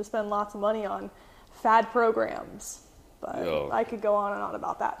and get them to spend lots of money on fad programs. But I could go on and on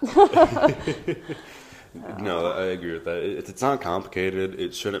about that. No, I agree with that. It's not complicated.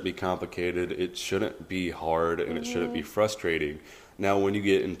 It shouldn't be complicated. It shouldn't be hard, and it shouldn't be frustrating. Now, when you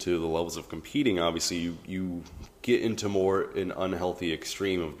get into the levels of competing, obviously you get into more an unhealthy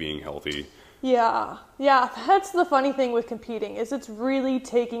extreme of being healthy. Yeah, that's the funny thing with competing, is it's really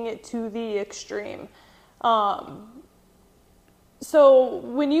taking it to the extreme. So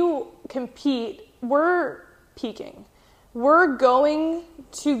when you compete, we're peaking. We're going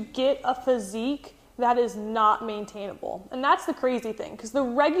to get a physique that is not maintainable. And that's the crazy thing, because the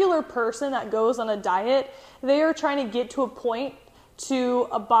regular person that goes on a diet, they are trying to get to a point, to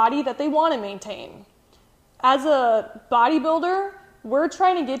a body that they want to maintain. As a bodybuilder, we're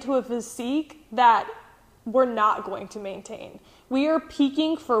trying to get to a physique that we're not going to maintain. We are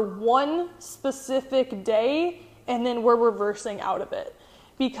peaking for one specific day, and then we're reversing out of it.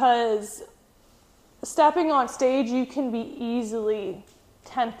 Because stepping on stage, you can be easily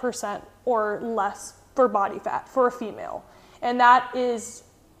 10% or less for body fat for a female. And that is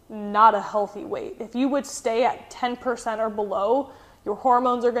not a healthy weight. If you would stay at 10% or below, your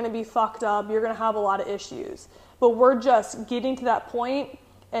hormones are going to be fucked up. You're going to have a lot of issues. But we're just getting to that point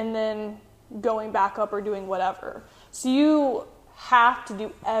and then going back up or doing whatever. So you have to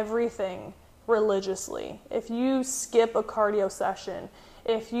do everything religiously. If you skip a cardio session,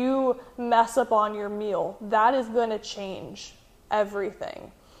 if you mess up on your meal, that is going to change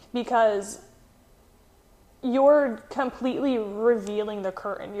everything, because you're completely revealing the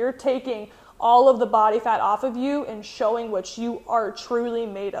curtain. You're taking all of the body fat off of you and showing what you are truly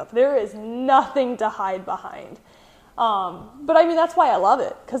made of. There is nothing to hide behind. But I mean, that's why I love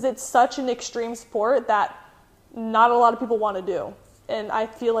it, because it's such an extreme sport that not a lot of people want to do. And I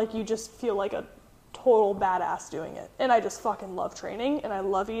feel like you just feel like a total badass doing it. And I just fucking love training and I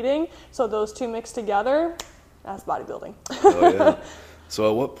love eating. So those two mixed together, that's bodybuilding. Oh, yeah. So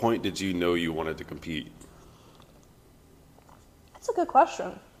at what point did you know you wanted to compete? That's a good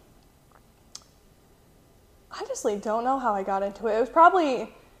question. I honestly don't know how I got into it. It was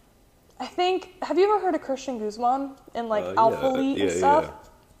probably, I think, have you ever heard of Christian Guzman and like Alpha Elite and stuff? Yeah.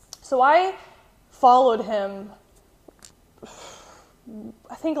 So I followed him,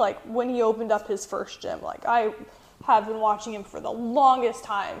 I think like when he opened up his first gym. Like I have been watching him for the longest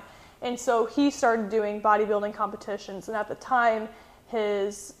time. And so he started doing bodybuilding competitions. And at the time,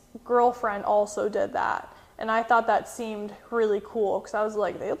 his girlfriend also did that. And I thought that seemed really cool because I was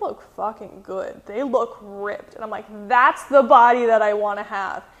like, they look fucking good. They look ripped. And I'm like, that's the body that I want to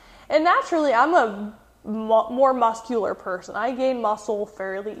have. And naturally, I'm a more muscular person. I gain muscle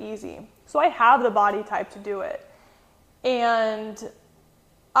fairly easy. So I have the body type to do it. And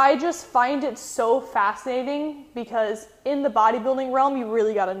I just find it so fascinating because in the bodybuilding realm, you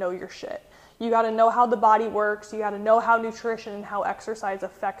really got to know your shit. You got to know how the body works. You got to know how nutrition and how exercise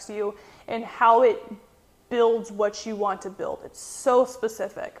affects you and how it builds what you want to build. It's so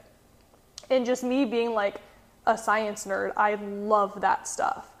specific. And just me being like a science nerd, I love that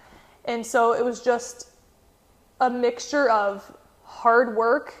stuff. And so it was just a mixture of hard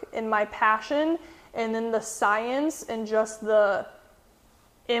work and my passion and then the science and just the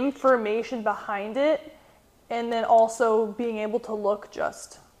information behind it, and then also being able to look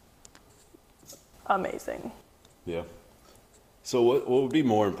just amazing. Yeah. So what would be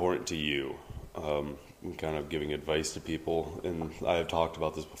more important to you? I'm kind of giving advice to people, and I have talked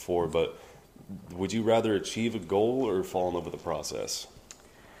about this before, but would you rather achieve a goal or fall in love with the process?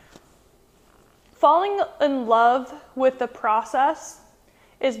 Falling in love with the process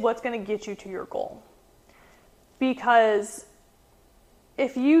is what's going to get you to your goal. Because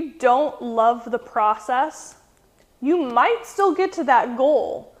if you don't love the process, you might still get to that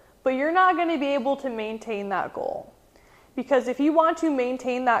goal, but you're not going to be able to maintain that goal. Because if you want to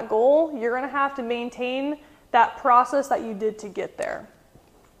maintain that goal, you're going to have to maintain that process that you did to get there.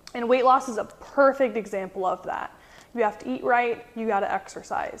 And weight loss is a perfect example of that. You have to eat right, you got to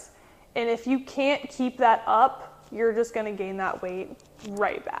exercise. And if you can't keep that up, you're just going to gain that weight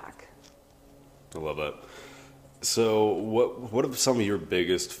right back. I love that. So what have some of your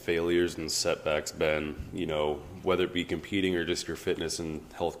biggest failures and setbacks been, you know, whether it be competing or just your fitness and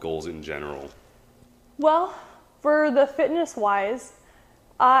health goals in general? Well, for the fitness-wise,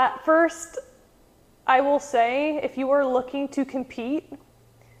 first, I will say if you are looking to compete,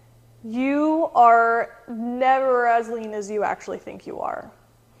 you are never as lean as you actually think you are.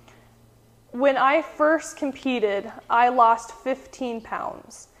 When I first competed, I lost 15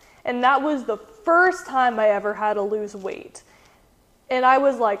 pounds. And that was the first time I ever had to lose weight. And I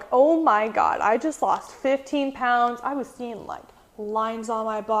was like, oh my God, I just lost 15 pounds. I was seeing like lines on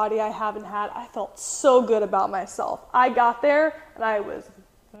my body I haven't had. I felt so good about myself. I got there and I was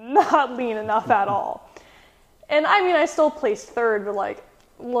not lean enough at all. And I mean, I still placed third, but like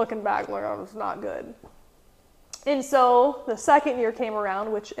looking back, like I was not good. And so the second year came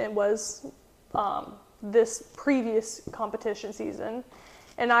around, which it was this previous competition season.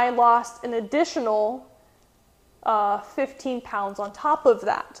 And I lost an additional 15 pounds on top of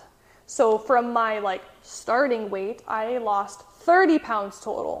that. So from my like starting weight, I lost 30 pounds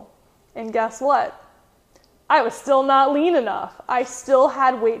total. And guess what? I was still not lean enough. I still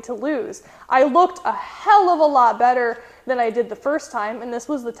had weight to lose. I looked a hell of a lot better than I did the first time. And this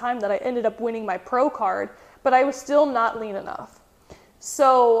was the time that I ended up winning my pro card, but I was still not lean enough.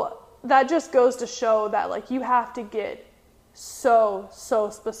 So that just goes to show that like you have to get so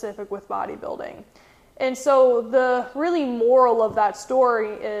specific with bodybuilding. And so the really moral of that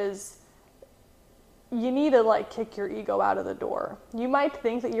story is you need to like kick your ego out of the door. You might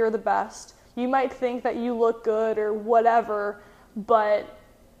think that you're the best. You might think that you look good or whatever, but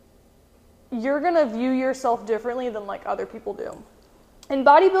you're going to view yourself differently than like other people do. And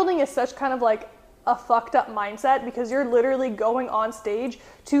bodybuilding is such kind of like a fucked up mindset because you're literally going on stage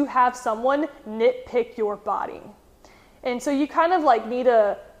to have someone nitpick your body. And so you kind of like need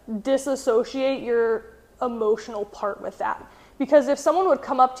to disassociate your emotional part with that. Because if someone would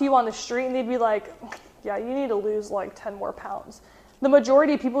come up to you on the street and they'd be like, yeah, you need to lose like 10 more pounds. The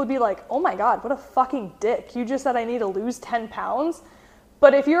majority of people would be like, oh my God, what a fucking dick. You just said I need to lose 10 pounds.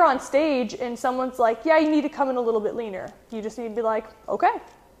 But if you're on stage and someone's like, yeah, you need to come in a little bit leaner. You just need to be like, okay,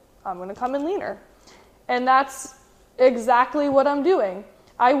 I'm going to come in leaner. And that's exactly what I'm doing.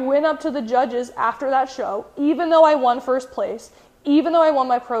 I went up to the judges after that show, even though I won first place, even though I won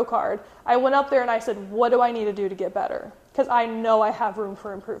my pro card. I went up there and I said, what do I need to do to get better? Because I know I have room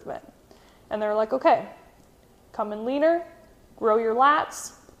for improvement. And they're like, okay, come in leaner, grow your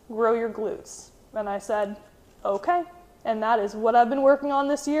lats, grow your glutes. And I said, okay. And that is what I've been working on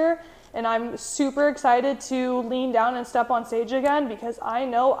this year. And I'm super excited to lean down and step on stage again because I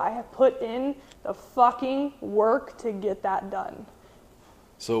know I have put in the fucking work to get that done.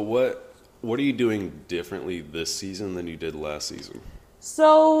 So what are you doing differently this season than you did last season?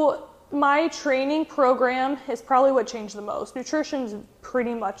 So my training program is probably what changed the most. Nutrition's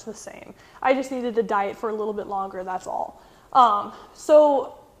pretty much the same. I just needed to diet for a little bit longer, that's all.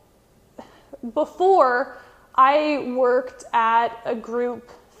 So before, I worked at a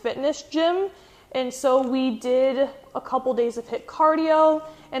group fitness gym, and so we did a couple days of HIIT cardio,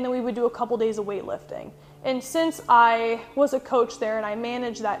 and then we would do a couple days of weightlifting. And since I was a coach there and I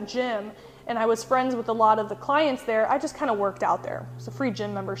managed that gym, and I was friends with a lot of the clients there, I just kind of worked out there. It's a free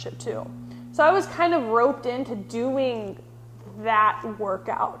gym membership too. So I was kind of roped into doing that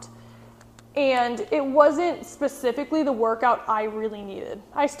workout. And it wasn't specifically the workout I really needed.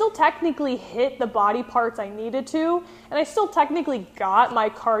 I still technically hit the body parts I needed to, and I still technically got my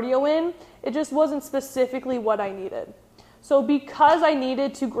cardio in. It just wasn't specifically what I needed. So because I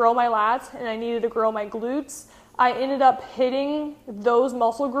needed to grow my lats and I needed to grow my glutes, I ended up hitting those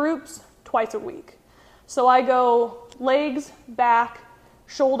muscle groups twice a week. So I go legs, back,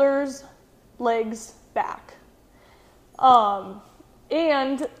 shoulders, legs, back.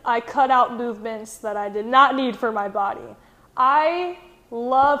 And I cut out movements that I did not need for my body. I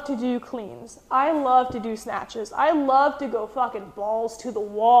love to do cleans. I love to do snatches. I love to go fucking balls to the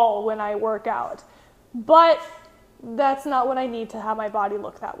wall when I work out. But that's not what I need to have my body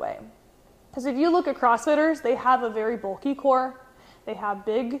look that way. Because if you look at CrossFitters, they have a very bulky core. They have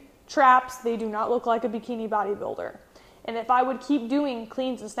big traps. They do not look like a bikini bodybuilder. And if I would keep doing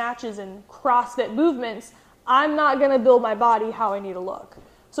cleans and snatches and CrossFit movements, I'm not going to build my body how I need to look.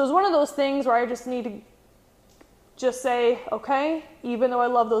 So it's one of those things where I just need to just say, okay, even though I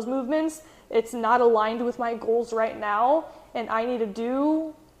love those movements, it's not aligned with my goals right now, and I need to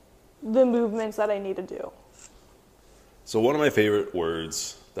do the movements that I need to do. So one of my favorite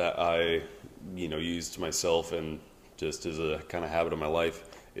words that I, use to myself and just as a kind of habit of my life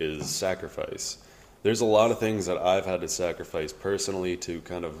is sacrifice. There's a lot of things that I've had to sacrifice personally to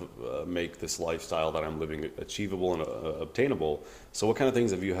kind of make this lifestyle that I'm living achievable and obtainable. So what kind of things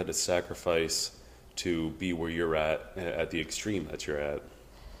have you had to sacrifice to be where you're at the extreme that you're at?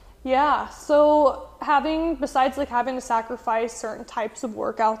 Yeah, so besides having to sacrifice certain types of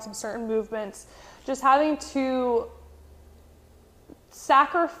workouts and certain movements, just having to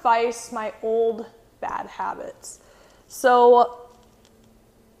sacrifice my old bad habits. So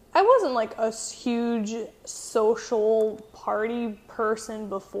I wasn't like a huge social party person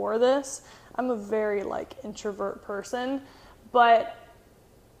before this. I'm a very introvert person, but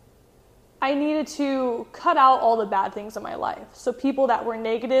I needed to cut out all the bad things in my life. So people that were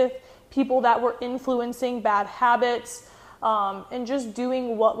negative, people that were influencing bad habits, and just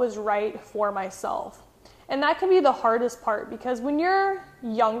doing what was right for myself. And that can be the hardest part because when you're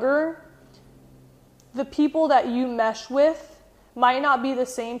younger, the people that you mesh with might not be the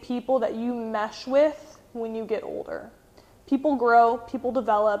same people that you mesh with when you get older. People grow, people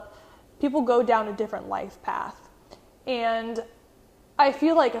develop, people go down a different life path. And I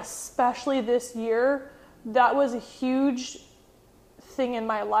feel like especially this year, that was a huge thing in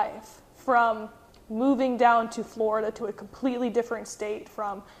my life. From moving down to Florida to a completely different state,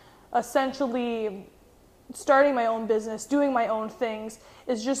 from essentially starting my own business, doing my own things,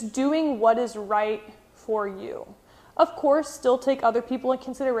 is just doing what is right for you. Of course, still take other people in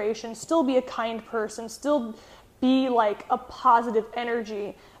consideration, still be a kind person, still be a positive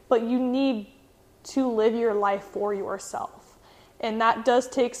energy, but you need to live your life for yourself. And that does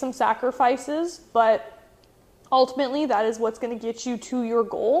take some sacrifices, but ultimately that is what's going to get you to your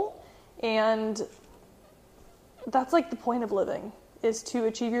goal. And that's the point of living, is to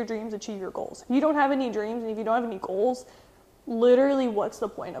achieve your dreams, achieve your goals. If you don't have any dreams and if you don't have any goals, literally what's the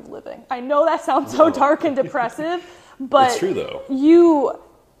point of living? I know that sounds so dark and depressive, but it's true though.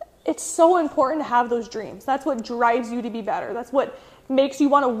 It's so important to have those dreams. That's what drives you to be better. That's what makes you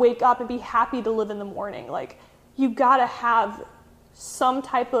want to wake up and be happy to live in the morning. You gotta have some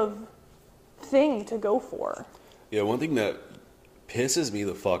type of thing to go for. Yeah, one thing that pisses me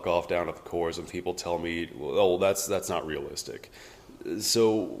the fuck off down at the core is when people tell me, oh, that's not realistic.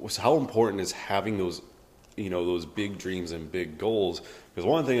 So how important is having those those big dreams and big goals? Because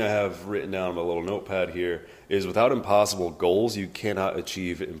one thing I have written down on my little notepad here is without impossible goals, you cannot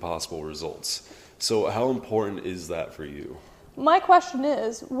achieve impossible results. So how important is that for you? My question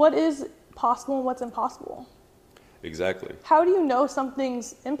is, what is possible and what's impossible? Exactly. How do you know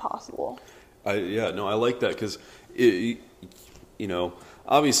something's impossible? I like that because,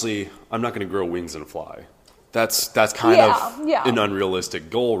 obviously I'm not going to grow wings and fly. that's kind of an unrealistic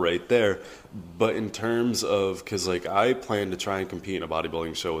goal right there. But in terms of, because like I plan to try and compete in a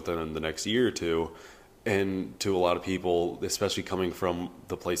bodybuilding show within the next year or two, and to a lot of people, especially coming from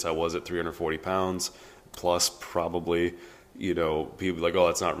the place I was at 340 pounds plus, probably, you know, people like, oh,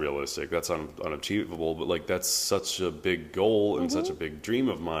 that's not realistic, that's unachievable. But like, that's such a big goal and such a big dream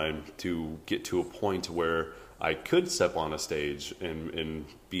of mine, to get to a point where I could step on a stage and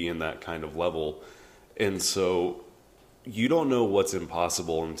be in that kind of level. And so you don't know what's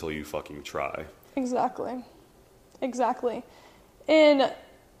impossible until you fucking try. Exactly. And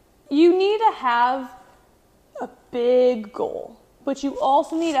you need to have a big goal, but you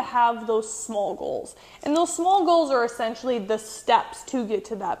also need to have those small goals. And those small goals are essentially the steps to get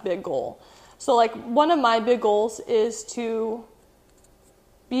to that big goal. So like one of my big goals is to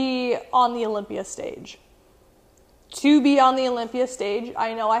be on the Olympia stage. To be on the Olympia stage,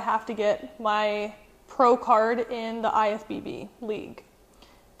 I know I have to get my pro card in the IFBB league.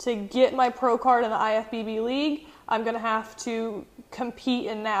 To get my pro card in the IFBB league, I'm going to have to compete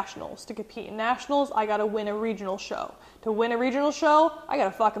in nationals. To compete in nationals, I got to win a regional show. To win a regional show, I got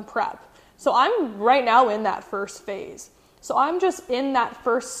to fucking prep. So I'm right now in that first phase. So I'm just in that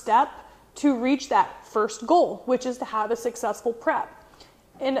first step to reach that first goal, which is to have a successful prep.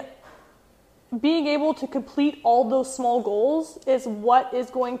 And being able to complete all those small goals is what is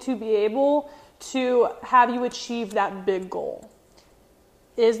going to be able to have you achieve that big goal.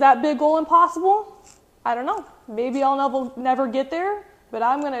 Is that big goal impossible? I don't know. Maybe I'll never get there, but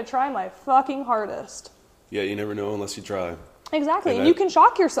I'm going to try my fucking hardest. Yeah, you never know unless you try. Exactly. And you can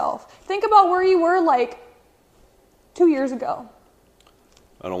shock yourself. Think about where you were like 2 years ago.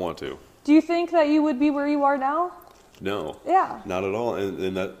 I don't want to. Do you think that you would be where you are now? No. Yeah. Not at all.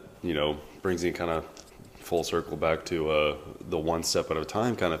 And that, you know, brings me kind of full circle back to the one step at a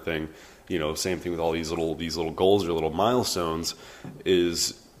time kind of thing. You know, same thing with all these little goals or little milestones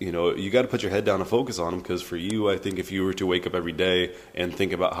is, you know, you got to put your head down and focus on them, because for you, I think if you were to wake up every day and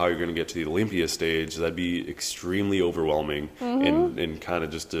think about how you're going to get to the Olympia stage, that'd be extremely overwhelming and kind of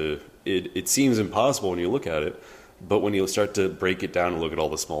just it seems impossible when you look at it. But when you start to break it down and look at all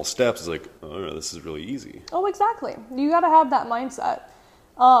the small steps, it's like, oh, no, this is really easy. Oh, exactly. You got to have that mindset.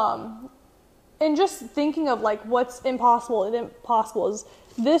 And just thinking of like what's impossible and impossible is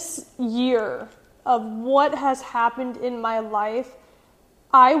this year of what has happened in my life.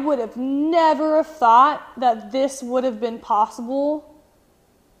 I would have never thought that this would have been possible.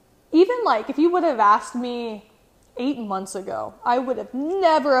 Even like if you would have asked me 8 months ago, I would have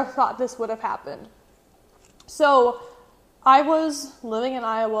never thought this would have happened. So I was living in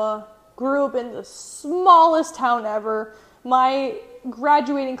Iowa, grew up in the smallest town ever. My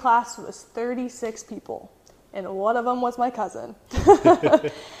graduating class was 36 people, and one of them was my cousin.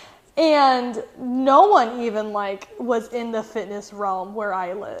 And no one even like was in the fitness realm where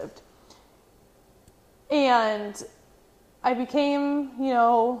I lived. And I became, you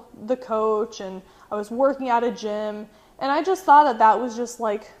know, the coach, and I was working at a gym, and I just thought that was just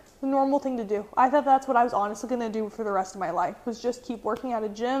like the normal thing to do. I thought that's what I was honestly going to do for the rest of my life, was just keep working at a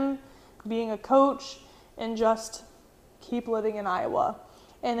gym, being a coach, and just keep living in Iowa.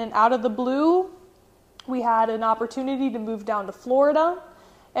 And then out of the blue, we had an opportunity to move down to Florida.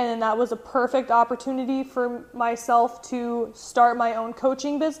 And then that was a perfect opportunity for myself to start my own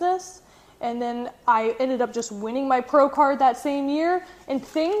coaching business. And then I ended up just winning my pro card that same year, and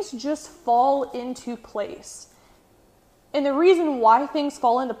things just fall into place. And the reason why things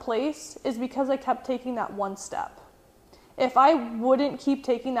fall into place is because I kept taking that one step. If I wouldn't keep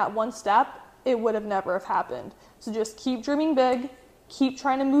taking that one step, it would have never have happened. So just keep dreaming big, keep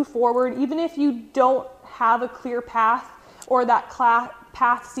trying to move forward. Even if you don't have a clear path or that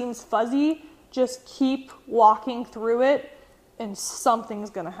path seems fuzzy, just keep walking through it and something's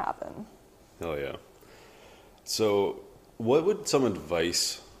going to happen. Oh, yeah. So what would some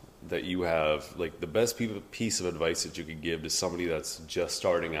advice that you have, like the best piece of advice that you could give to somebody that's just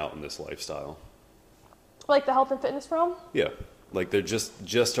starting out in this lifestyle? Like the health and fitness realm? Yeah. Like they're just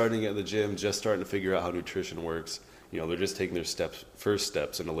starting at the gym, just starting to figure out how nutrition works. You know, they're just taking their first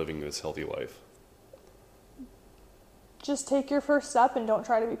steps into living this healthy life. Just take your first step and don't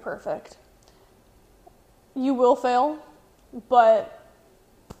try to be perfect. You will fail, but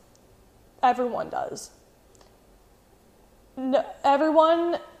everyone does. No,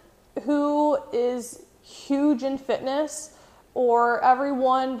 everyone who is huge in fitness, or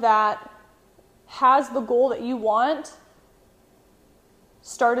everyone that has the goal that you want,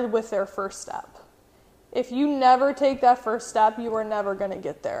 started with their first step. If you never take that first step, you are never going to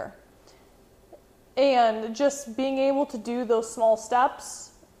get there. And just being able to do those small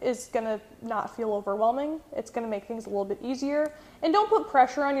steps is going to not feel overwhelming. It's going to make things a little bit easier. And don't put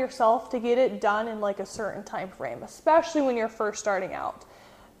pressure on yourself to get it done in like a certain time frame, especially when you're first starting out.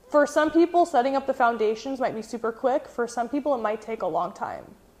 For some people, setting up the foundations might be super quick. For some people, it might take a long time.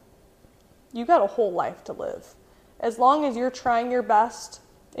 You got a whole life to live. As long as you're trying your best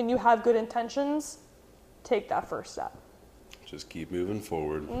and you have good intentions, take that first step. Just keep moving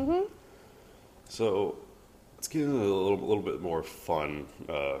forward. Mm-hmm. So let's get into a little bit more fun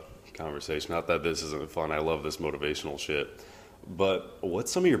conversation. Not that this isn't fun. I love this motivational shit. But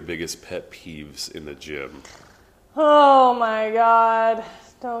what's some of your biggest pet peeves in the gym? Oh my God.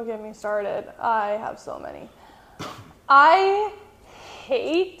 Don't get me started. I have so many. I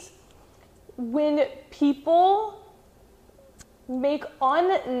hate when people make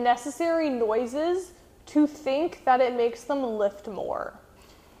unnecessary noises to think that it makes them lift more.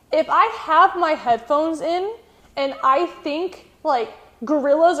 If I have my headphones in and I think like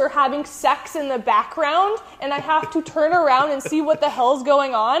gorillas are having sex in the background and I have to turn around and see what the hell's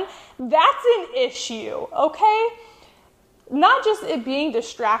going on, that's an issue, okay? Not just it being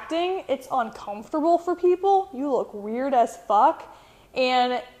distracting, it's uncomfortable for people. You look weird as fuck,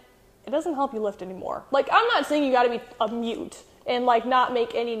 and it doesn't help you lift anymore. Like, I'm not saying you gotta be a mute and like not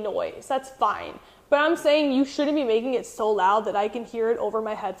make any noise. That's fine. But I'm saying you shouldn't be making it so loud that I can hear it over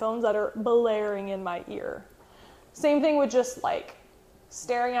my headphones that are blaring in my ear. Same thing with just like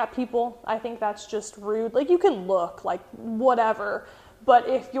staring at people. I think that's just rude. Like, you can look, like whatever. But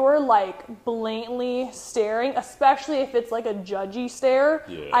if you're like blatantly staring, especially if it's like a judgy stare,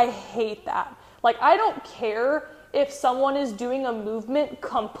 yeah. I hate that. Like, I don't care if someone is doing a movement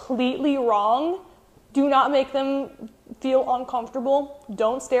completely wrong. Do not make them feel uncomfortable.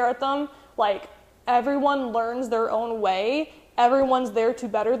 Don't stare at them. Like, everyone learns their own way. Everyone's there to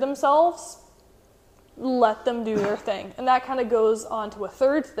better themselves. Let them do their thing. And that kind of goes on to a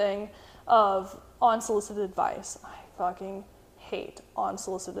third thing of unsolicited advice. I fucking hate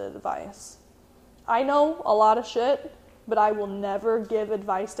unsolicited advice. I know a lot of shit, but I will never give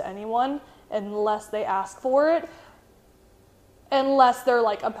advice to anyone unless they ask for it. Unless they're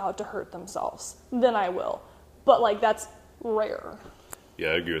like about to hurt themselves. Then I will. But like, that's rare. Yeah,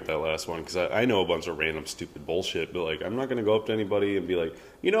 I agree with that last one, because I know a bunch of random stupid bullshit, but like, I'm not going to go up to anybody and be like,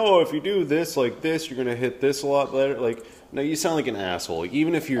 you know, if you do this like this, you're going to hit this a lot better. Like, no, you sound like an asshole. Like,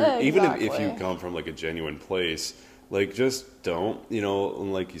 even if you're, even if you come from like a genuine place, like, just don't, you know,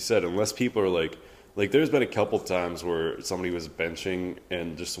 and like you said, unless people are like there's been a couple times where somebody was benching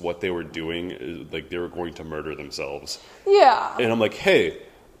and just what they were doing, like they were going to murder themselves. Yeah. And I'm like, hey,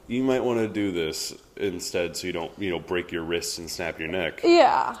 you might want to do this instead so you don't, you know, break your wrists and snap your neck.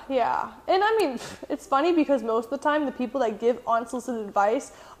 Yeah, yeah. And I mean, it's funny because most of the time the people that give unsolicited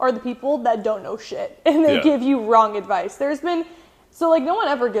advice are the people that don't know shit. And they give you wrong advice. So like, no one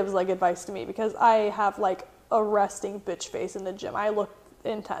ever gives like advice to me because I have like a resting bitch face in the gym. I look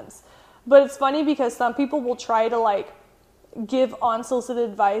intense. But it's funny because some people will try to like give unsolicited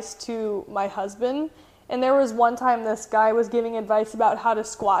advice to my husband. And there was one time this guy was giving advice about how to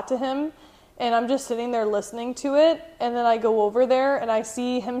squat to him. And I'm just sitting there listening to it. And then I go over there and I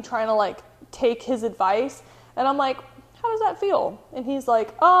see him trying to like take his advice. And I'm like, how does that feel? And he's like,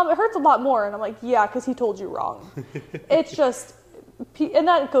 it hurts a lot more. And I'm like, yeah, because he told you wrong. It's just, and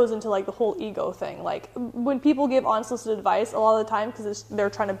that goes into like the whole ego thing. Like, when people give unsolicited advice, a lot of the time because they're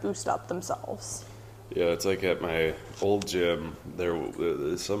trying to boost up themselves. Yeah, it's like at my old gym,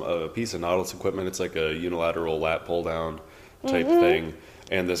 there's a piece of Nautilus equipment. It's like a unilateral lat pull down type thing.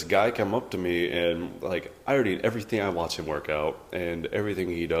 And this guy come up to me and like, I already, everything, I watch him work out and everything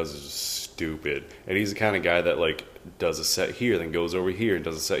he does is stupid. And he's the kind of guy that like does a set here, then goes over here and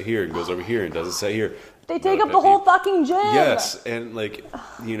does a set here and goes over here and does a set here. They take up the whole fucking gym. Yes, and like,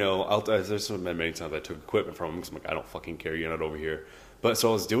 you know, there's been many times I took equipment from him because I'm like, I don't fucking care, you're not over here. But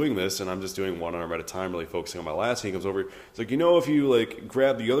so I was doing this, and I'm just doing one arm at a time, really focusing on my lats. And he comes over. It's like, you know, if you like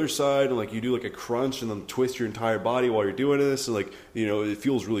grab the other side and like you do like a crunch and then twist your entire body while you're doing this, and like, you know, it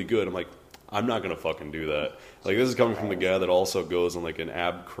feels really good. I'm like, I'm not gonna fucking do that. Like, this is coming from the guy that also goes on like an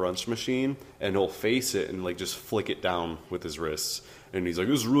ab crunch machine, and he'll face it and like just flick it down with his wrists. And he's like,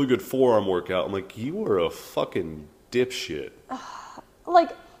 this is a really good forearm workout. I'm like, you are a fucking dipshit.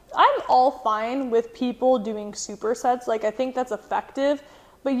 Like, I'm all fine with people doing supersets. Like, I think that's effective.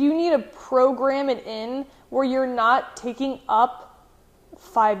 But you need to program it in where you're not taking up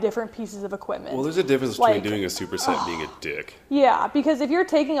 5 different pieces of equipment. Well, there's a difference between doing a superset and being a dick. Yeah, because if you're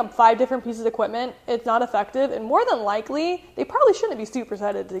taking up 5 different pieces of equipment, it's not effective. And more than likely, they probably shouldn't be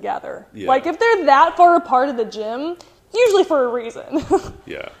supersetted together. Yeah. Like, if they're that far apart of the gym, usually for a reason.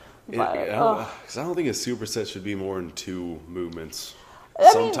 Yeah. Because I don't think a superset should be more than 2 movements.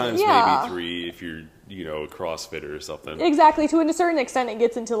 Sometimes maybe 3 if you're, you know, a CrossFitter or something. Exactly. To a certain extent, it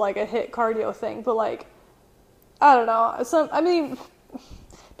gets into like a HIIT cardio thing. But like, I don't know.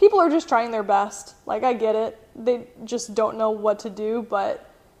 People are just trying their best. Like, I get it. They just don't know what to do. But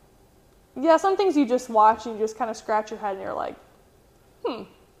yeah, some things you just watch and you just kind of scratch your head and you're like,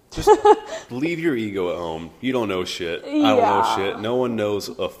 Just leave your ego at home. You don't know shit. I don't know shit. No one knows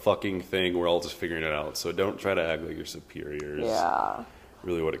a fucking thing. We're all just figuring it out. So don't try to act like you're superiors. Yeah.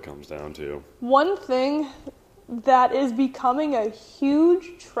 Really what it comes down to. One thing that is becoming a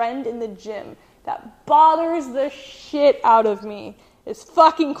huge trend in the gym that bothers the shit out of me is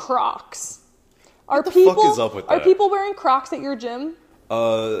fucking Crocs. What the fuck is up with that? Are people wearing Crocs at your gym?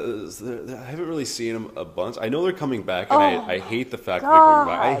 I haven't really seen them a bunch. I know they're coming back, and I hate the fact that they're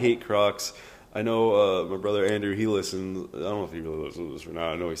coming back. I hate Crocs. I know my brother Andrew, he listens. I don't know if he really listens to this or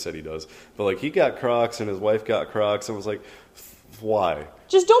not. I know he said he does. But, like, he got Crocs, and his wife got Crocs, and was like, why?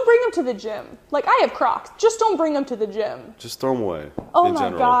 Just don't bring them to the gym. Like, I have Crocs. Just don't bring them to the gym. Just throw them away. Oh, my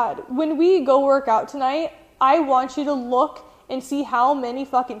God. When we go work out tonight, I want you to look and see how many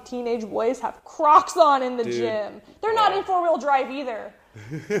fucking teenage boys have Crocs on in the gym. They're not in 4-wheel drive either.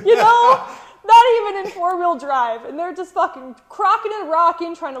 You know? Not even in 4-wheel drive. And they're just fucking crocking and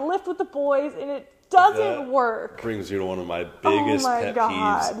rocking, trying to lift with the boys, and it doesn't work. Brings you to one of my biggest pet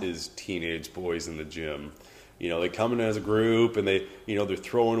peeves is teenage boys in the gym. You know, they come in as a group, and they, you know, they're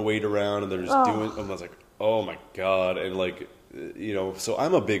throwing weight around, and they're just doing, and I was like, oh my God. And like, you know, so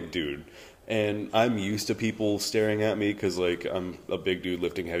I'm a big dude. And I'm used to people staring at me because, like, I'm a big dude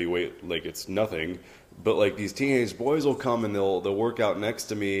lifting heavy weight like it's nothing. But, like, these teenage boys will come and they'll work out next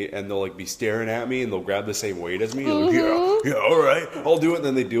to me and they'll, like, be staring at me and they'll grab the same weight as me. And like, yeah, all right, I'll do it. And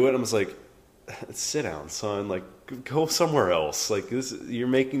then they do it. And I'm just like, sit down, son. Like, go somewhere else. Like, you're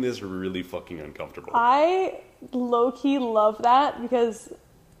making this really fucking uncomfortable. I low-key love that because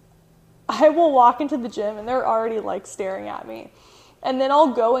I will walk into the gym and they're already, like, staring at me. And then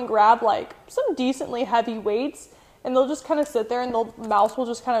I'll go and grab, like, some decently heavy weights, and they'll just kind of sit there, and the mouse will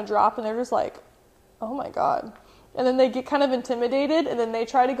just kind of drop, and they're just like, oh, my God. And then they get kind of intimidated, and then they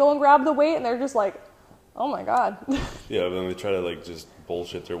try to go and grab the weight, and they're just like, oh, my God. Yeah, but then they try to, like, just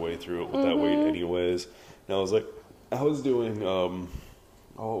bullshit their way through it with that weight anyways. And I was like, I was doing,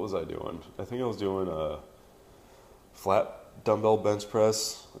 what was I doing? I think I was doing a flat dumbbell bench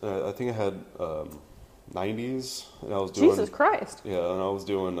press. I think I had 90s, and I was doing... Jesus Christ. Yeah, and I was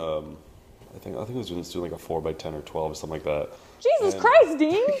doing, I think I was doing like a 4x10 or 12 or something like that. Jesus Christ,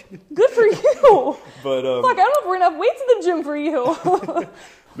 Dean! Good for you! But, fuck, I don't know if we're enough weights in the gym for you.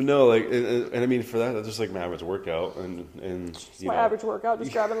 But no, like, and I mean, for that, that's just like my average workout, and just my average workout,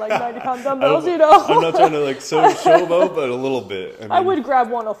 just grabbing like 90-pound dumbbells, you know? I'm not trying to like showboat, but a little bit. I would grab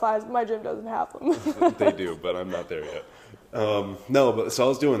 105s, but my gym doesn't have them. They do, but I'm not there yet. No, but so I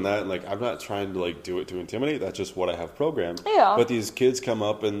was doing that, and like, I'm not trying to like do it to intimidate. That's just what I have programmed. Yeah. But these kids come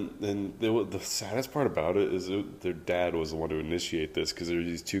up, and the saddest part about it is their dad was the one to initiate this, because there's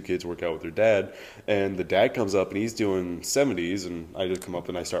these 2 kids work out with their dad, and the dad comes up and he's doing 70s, and I just come up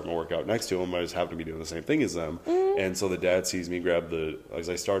and I start my workout next to him. I just happen to be doing the same thing as them, and so the dad sees me grab as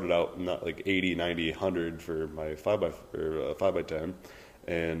I started out not like 80, 90, 100 for my 5x10,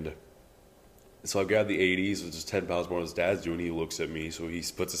 and so I grabbed the 80s, which is 10 pounds more than his dad's doing. He looks at me, so he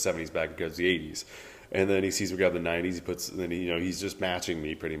puts the 70s back and grabs the 80s. And then he sees me grab the 90s, he's just matching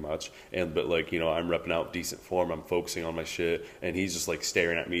me pretty much. But like, you know, I'm repping out decent form, I'm focusing on my shit, and he's just like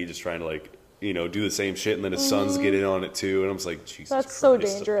staring at me, just trying to like, you know, do the same shit, and then his sons get in on it too, and I'm just like, Jesus Christ. That's so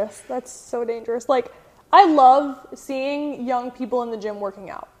dangerous. That's so dangerous. Like, I love seeing young people in the gym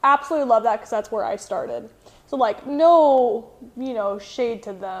working out. Absolutely love that, because that's where I started. So like, no, you know, shade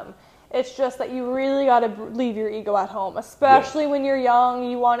to them. It's just that you really got to leave your ego at home, especially when you're young.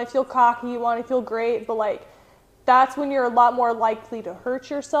 You want to feel cocky, you want to feel great, but like, that's when you're a lot more likely to hurt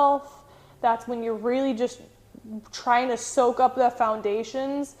yourself. That's when you're really just trying to soak up the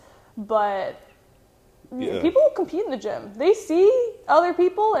foundations. But people will compete in the gym. They see other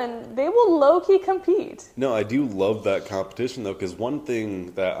people and they will low-key compete. No, I do love that competition though, because one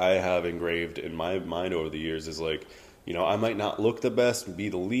thing that I have engraved in my mind over the years is like, you know, I might not look the best, be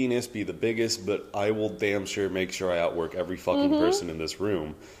the leanest, be the biggest, but I will damn sure make sure I outwork every fucking person in this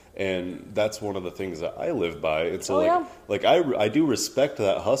room. And that's one of the things that I live by. And so, I do respect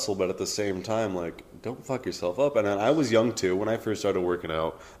that hustle, but at the same time, like, don't fuck yourself up. And I was young too. When I first started working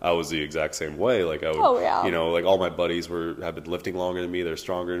out, I was the exact same way. Like, I would, you know, like all my buddies have been lifting longer than me. They're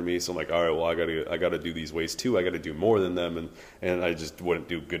stronger than me. So I'm like, all right, well, I gotta do these weights too. I gotta do more than them. And I just wouldn't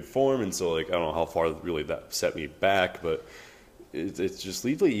do good form. And so, like, I don't know how far really that set me back, but it's just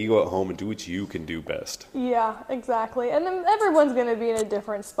leave the ego at home and do what you can do best. Yeah, exactly. And then everyone's going to be in a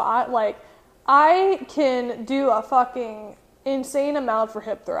different spot. Like, I can do a fucking insane amount for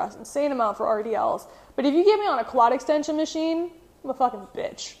hip thrusts, insane amount for RDLs. But if you get me on a quad extension machine, I'm a fucking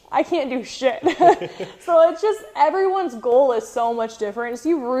bitch. I can't do shit. So it's just, everyone's goal is so much different. So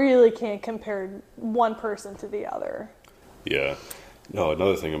you really can't compare one person to the other. Yeah. No,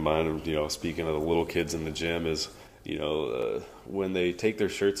 another thing of mine, speaking of the little kids in the gym is, when they take their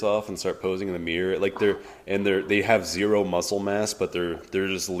shirts off and start posing in the mirror, like they have zero muscle mass, but they're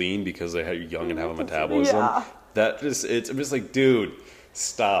just lean because they're young and have a metabolism. Yeah. I'm just like, dude,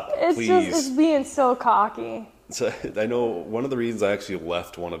 stop, please. It's being so cocky. So I know one of the reasons I actually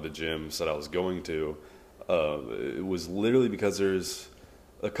left one of the gyms that I was going to, it was literally because there's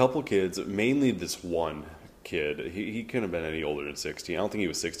a couple kids, mainly this one kid. He couldn't have been any older than 16. I don't think he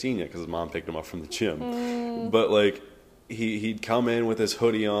was 16 yet because his mom picked him up from the gym. But like he'd come in with his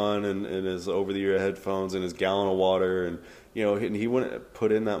hoodie on and his over-the-ear headphones and his gallon of water, and and he wouldn't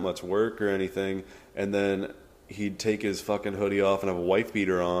put in that much work or anything. And then he'd take his fucking hoodie off and have a wife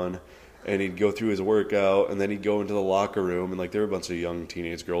beater on. And he'd go through his workout, and then he'd go into the locker room, and like there were a bunch of young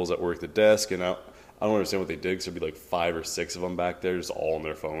teenage girls that worked the desk, and I don't understand what they did, because there'd be like 5 or 6 of them back there, just all on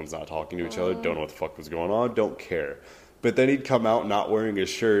their phones, not talking to each other, don't know what the fuck was going on, don't care. But then he'd come out not wearing his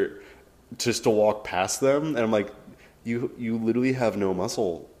shirt just to walk past them, and I'm like, you literally have no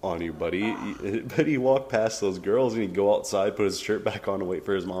muscle on you, buddy. But he walked past those girls, and he'd go outside, put his shirt back on, and wait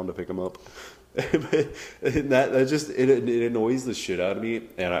for his mom to pick him up. that just it annoys the shit out of me,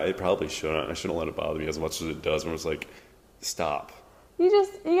 and I probably shouldn't. I shouldn't let it bother me as much as it does. When it's like, stop. You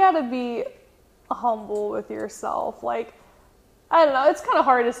gotta be humble with yourself. Like, I don't know. It's kind of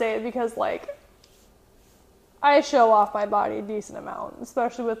hard to say it because like I show off my body a decent amount,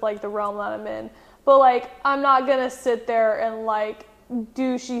 especially with like the realm that I'm in. But like, I'm not gonna sit there and like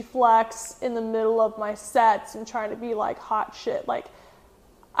douchey flex in the middle of my sets and trying to be like hot shit. Like,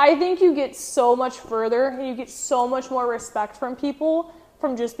 I think you get so much further and you get so much more respect from people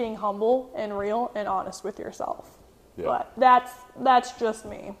from just being humble and real and honest with yourself. Yeah. But that's just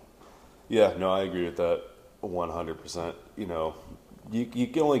me. Yeah, no, I agree with that 100%. You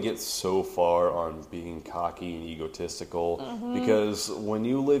can only get so far on being cocky and egotistical, because when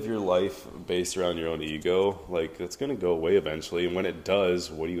you live your life based around your own ego, like, it's going to go away eventually. And when it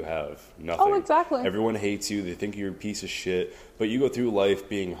does, what do you have? Nothing. Oh, exactly. Everyone hates you. They think you're a piece of shit. But you go through life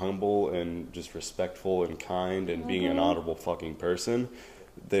being humble and just respectful and kind and being an honorable fucking person,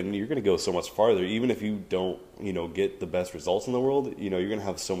 then you're going to go so much farther. Even if you don't, get the best results in the world, you're going to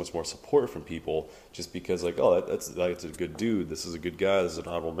have so much more support from people, just because, like, oh, that's a good dude. This is a good guy. This is an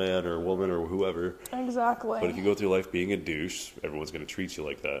honorable man or woman or whoever. Exactly. But if you go through life being a douche, everyone's going to treat you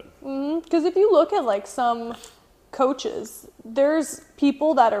like that. Because if you look at, like, some coaches, there's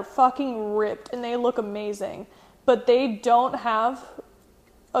people that are fucking ripped and they look amazing, but they don't have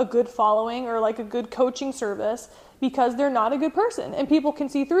a good following or, like, a good coaching service, because they're not a good person, and people can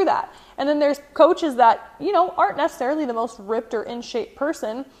see through that. And then there's coaches that, aren't necessarily the most ripped or in shape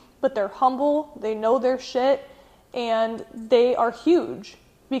person, but they're humble, they know their shit, and they are huge,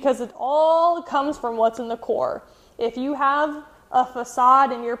 because it all comes from what's in the core. If you have a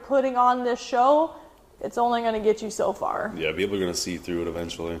facade and you're putting on this show, it's only going to get you so far. Yeah, people are going to see through it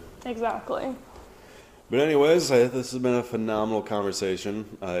eventually. Exactly. But anyways, this has been a phenomenal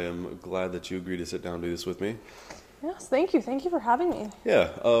conversation. I am glad that you agreed to sit down and do this with me. Yes, thank you. Thank you for having me. Yeah.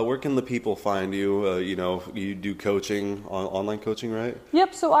 Where can the people find you? You do coaching, online coaching, right?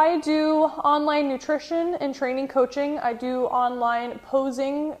 Yep. So I do online nutrition and training coaching. I do online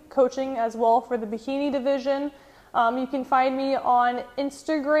posing coaching as well for the bikini division. You can find me on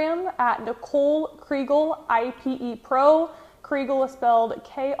Instagram at Nicole Kriegel, IPE Pro. Kriegel is spelled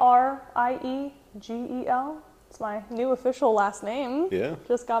Kriegel. It's my new official last name. Yeah.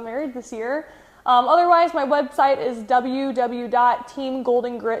 Just got married this year. Otherwise, my website is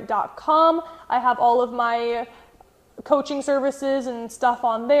www.teamgoldengrit.com. I have all of my coaching services and stuff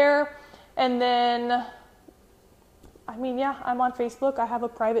on there. And then, I'm on Facebook. I have a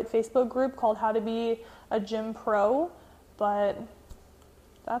private Facebook group called How to Be a Gym Pro. But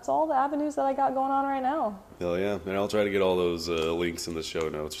that's all the avenues that I got going on right now. Hell yeah. And I'll try to get all those links in the show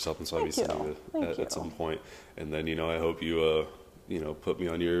notes or something, so I'll be sending it at some point. And then, I hope you... put me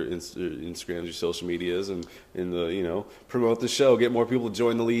on your Instagrams, your social medias, and promote the show. Get more people to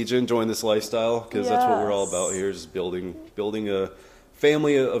join the Legion, join this lifestyle, because that's what we're all about here, is building a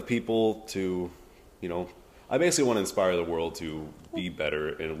family of people to, I basically want to inspire the world to be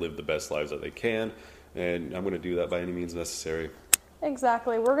better and live the best lives that they can, and I'm going to do that by any means necessary.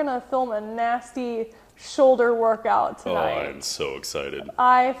 Exactly. We're going to film a nasty shoulder workout tonight. Oh, I'm so excited.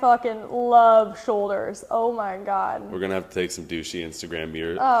 I fucking love shoulders. Oh my God. We're going to have to take some douchey Instagram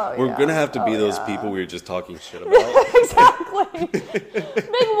mirrors. Oh, We're yeah. going to have to be those people we were just talking shit about. Exactly.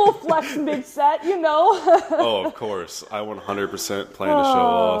 Maybe we'll flex mid-set, you know. Oh, of course. I 100% plan to show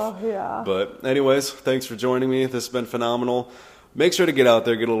off. Yeah. But anyways, thanks for joining me. This has been phenomenal. Make sure to get out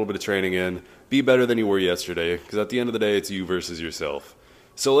there, get a little bit of training in. Be better than you were yesterday, because at the end of the day, it's you versus yourself.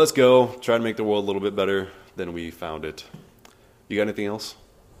 So let's go. Try to make the world a little bit better than we found it. You got anything else?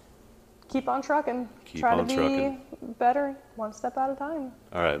 Keep on trucking. Keep Try on to trucking. be better one step at a time.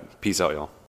 All right. Peace out, y'all.